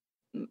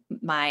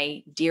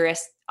my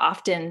dearest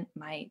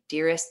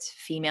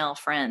female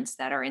friends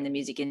that are in the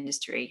music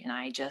industry. And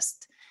I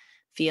just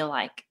feel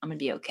like I'm going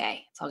to be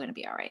okay. It's all going to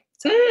be all right.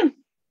 So.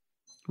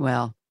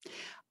 Well,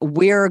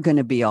 we're going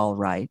to be all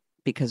right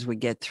because we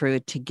get through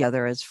it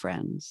together as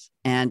friends.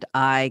 And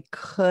I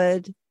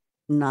could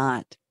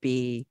not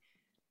be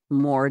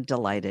more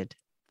delighted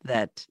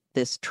that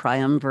this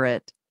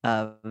triumvirate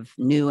of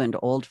new and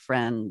old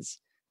friends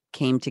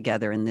came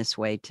together in this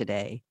way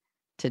today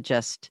to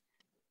just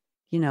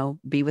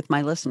be with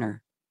my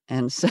listener.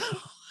 And so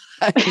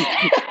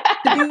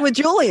to be with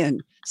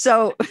Julian.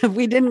 So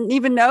we didn't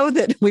even know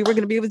that we were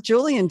going to be with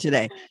Julian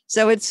today.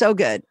 So it's so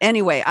good.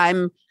 Anyway,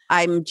 I'm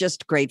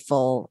just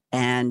grateful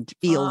and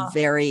feel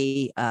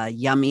very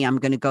yummy. I'm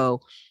going to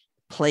go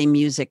play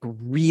music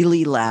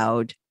really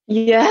loud.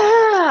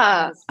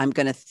 Yeah. I'm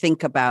going to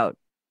think about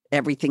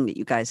everything that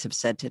you guys have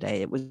said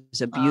today. It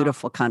was a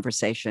beautiful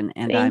conversation.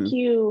 And thank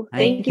you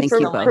thank for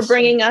you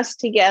bringing us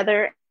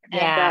together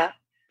Yeah. and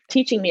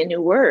teaching me a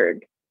new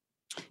word.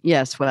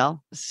 Yes.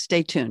 Well,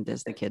 stay tuned,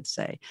 as the kids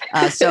say.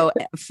 So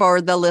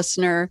for the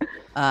listener,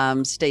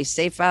 stay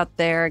safe out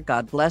there.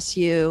 God bless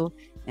you.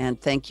 And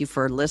thank you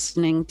for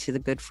listening to the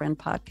Good Friend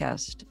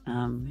podcast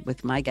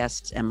with my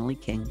guests, Emily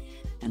King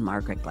and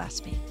Margaret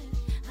Glaspie.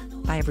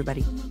 Bye,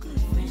 everybody.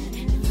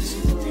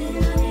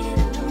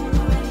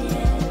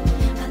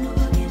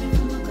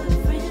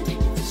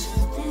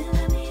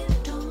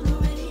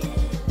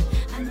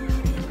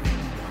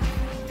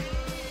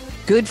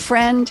 Good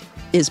Friend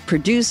is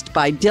produced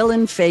by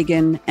Dylan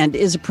Fagan and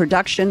is a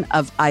production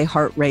of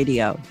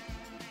iHeartRadio.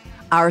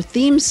 Our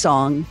theme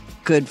song,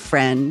 Good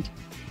Friend,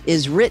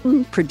 is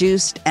written,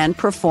 produced, and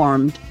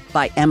performed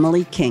by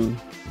Emily King.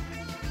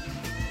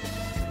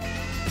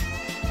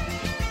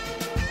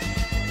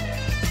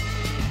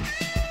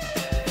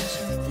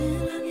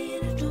 Something I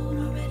need, I don't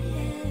already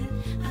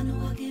have. I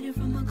know I get it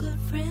from a good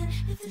friend.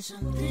 If there's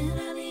something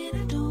I need,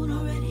 I don't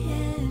already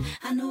have.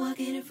 I know I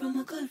get it from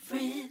a good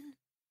friend.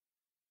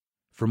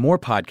 For more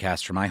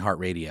podcasts from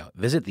iHeartRadio,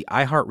 visit the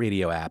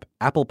iHeartRadio app,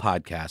 Apple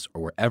Podcasts,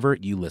 or wherever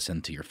you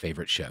listen to your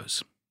favorite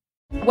shows.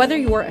 Whether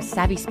you're a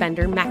savvy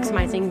spender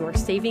maximizing your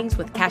savings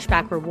with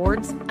cashback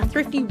rewards, a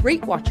thrifty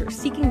rate watcher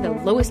seeking the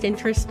lowest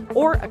interest,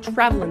 or a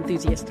travel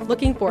enthusiast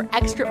looking for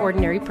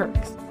extraordinary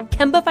perks,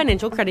 Kemba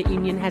Financial Credit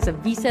Union has a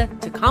visa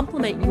to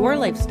complement your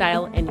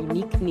lifestyle and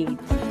unique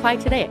needs. Apply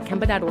today at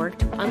Kemba.org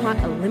to unlock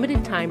a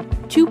limited time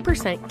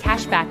 2%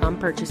 cash back on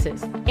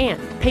purchases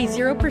and pay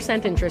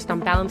 0% interest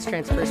on balance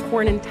transfers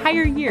for an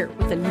entire year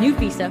with a new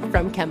visa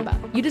from Kemba.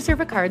 You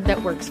deserve a card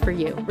that works for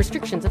you.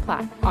 Restrictions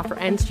apply. Offer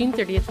ends June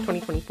 30th,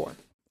 2024.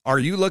 Are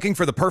you looking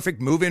for the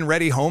perfect move-in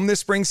ready home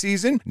this spring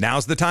season?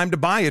 Now's the time to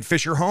buy at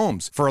Fisher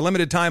Homes. For a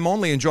limited time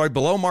only, enjoy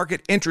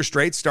below-market interest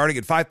rates starting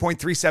at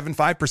 5.375%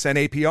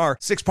 APR,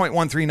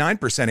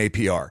 6.139%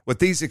 APR. With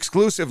these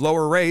exclusive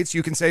lower rates,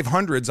 you can save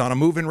hundreds on a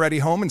move-in ready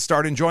home and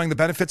start enjoying the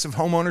benefits of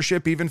home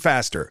ownership even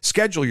faster.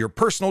 Schedule your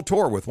personal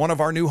tour with one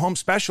of our new home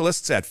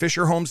specialists at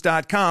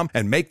FisherHomes.com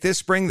and make this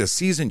spring the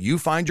season you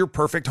find your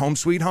perfect home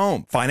sweet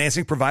home.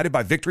 Financing provided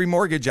by Victory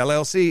Mortgage,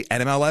 LLC,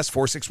 NMLS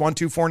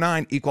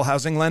 461249, Equal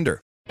Housing Lender.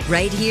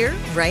 Right here,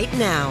 right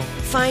now.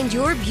 Find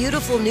your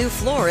beautiful new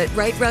floor at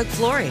Right Rug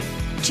Flooring.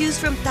 Choose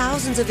from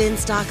thousands of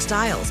in-stock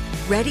styles,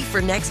 ready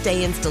for next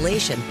day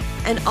installation,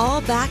 and all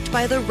backed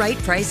by the right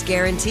price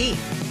guarantee.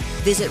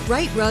 Visit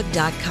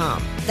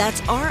rightrug.com.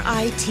 That's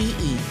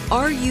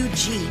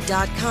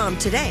RITERUG.com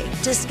today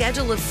to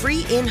schedule a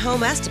free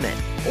in-home estimate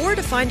or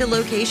to find a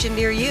location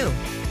near you.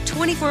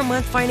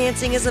 24-month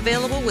financing is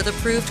available with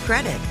approved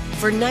credit.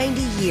 For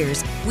 90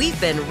 years,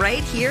 we've been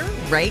right here,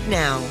 right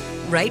now.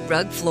 Right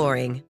Rug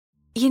Flooring.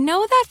 You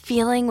know that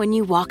feeling when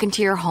you walk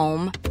into your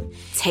home,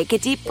 take a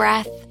deep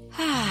breath,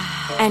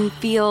 and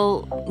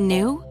feel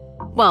new?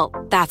 Well,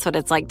 that's what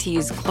it's like to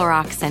use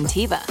Clorox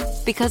Scentiva.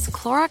 Because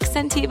Clorox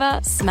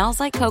Scentiva smells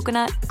like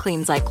coconut,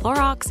 cleans like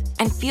Clorox,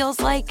 and feels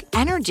like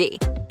energy.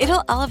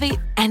 It'll elevate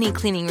any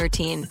cleaning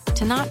routine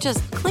to not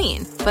just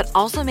clean, but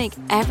also make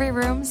every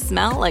room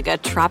smell like a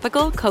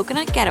tropical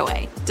coconut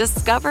getaway.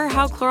 Discover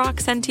how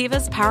Clorox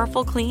Scentiva's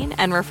powerful clean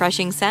and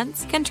refreshing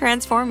scents can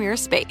transform your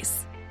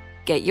space.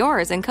 Get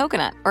yours in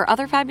coconut or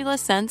other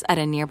fabulous scents at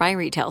a nearby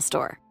retail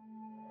store.